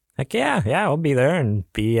 7? Heck yeah. Yeah, we'll be there and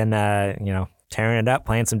be in, tearing it up,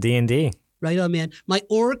 playing some D&D. Right on, man. My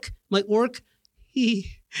orc, he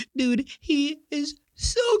is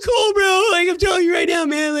so cool, bro. I'm telling you right now,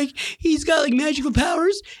 man. He's got magical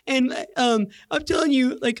powers, and I'm telling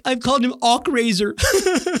you, I've called him Orc Razor.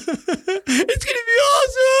 It's gonna be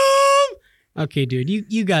awesome. Okay, dude,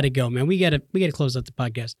 you gotta go, man. We gotta close out the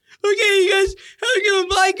podcast. Okay, you guys, have a good one.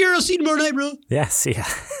 Bye, Carol. See you tomorrow night, bro. Yeah, see ya.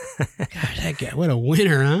 God, that guy, what a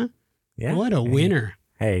winner, huh? Yeah, what a winner.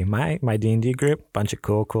 Hey, my D&D group, bunch of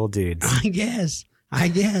cool dudes. I guess.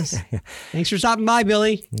 Thanks for stopping by,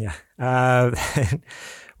 Billy. Yeah.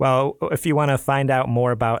 Well, if you want to find out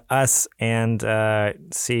more about us and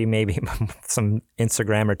see maybe some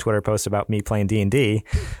Instagram or Twitter posts about me playing D&D,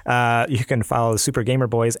 you can follow the Super Gamer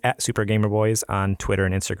Boys at Super Gamer Boys on Twitter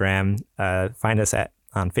and Instagram. Find us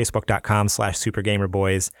on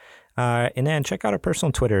Facebook.com/SuperGamerBoys. And then check out our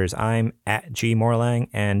personal Twitters. I'm at GMorlang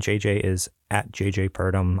and JJ is at JJ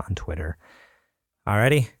Purdom on Twitter.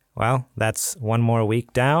 Alrighty. Well, that's one more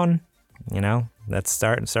week down. Let's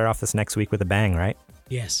start off this next week with a bang, right?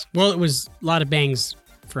 Yes. Well, it was a lot of bangs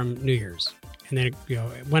from New Year's. And then,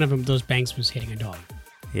 one of them, those bangs was hitting a dog.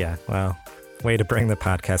 Yeah, well, way to bring the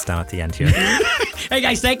podcast down at the end here. Hey,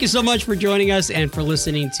 guys, thank you so much for joining us and for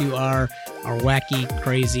listening to our wacky,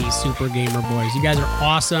 crazy Super Gamer Boys. You guys are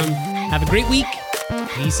awesome. Have a great week.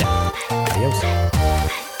 Peace out. Adios.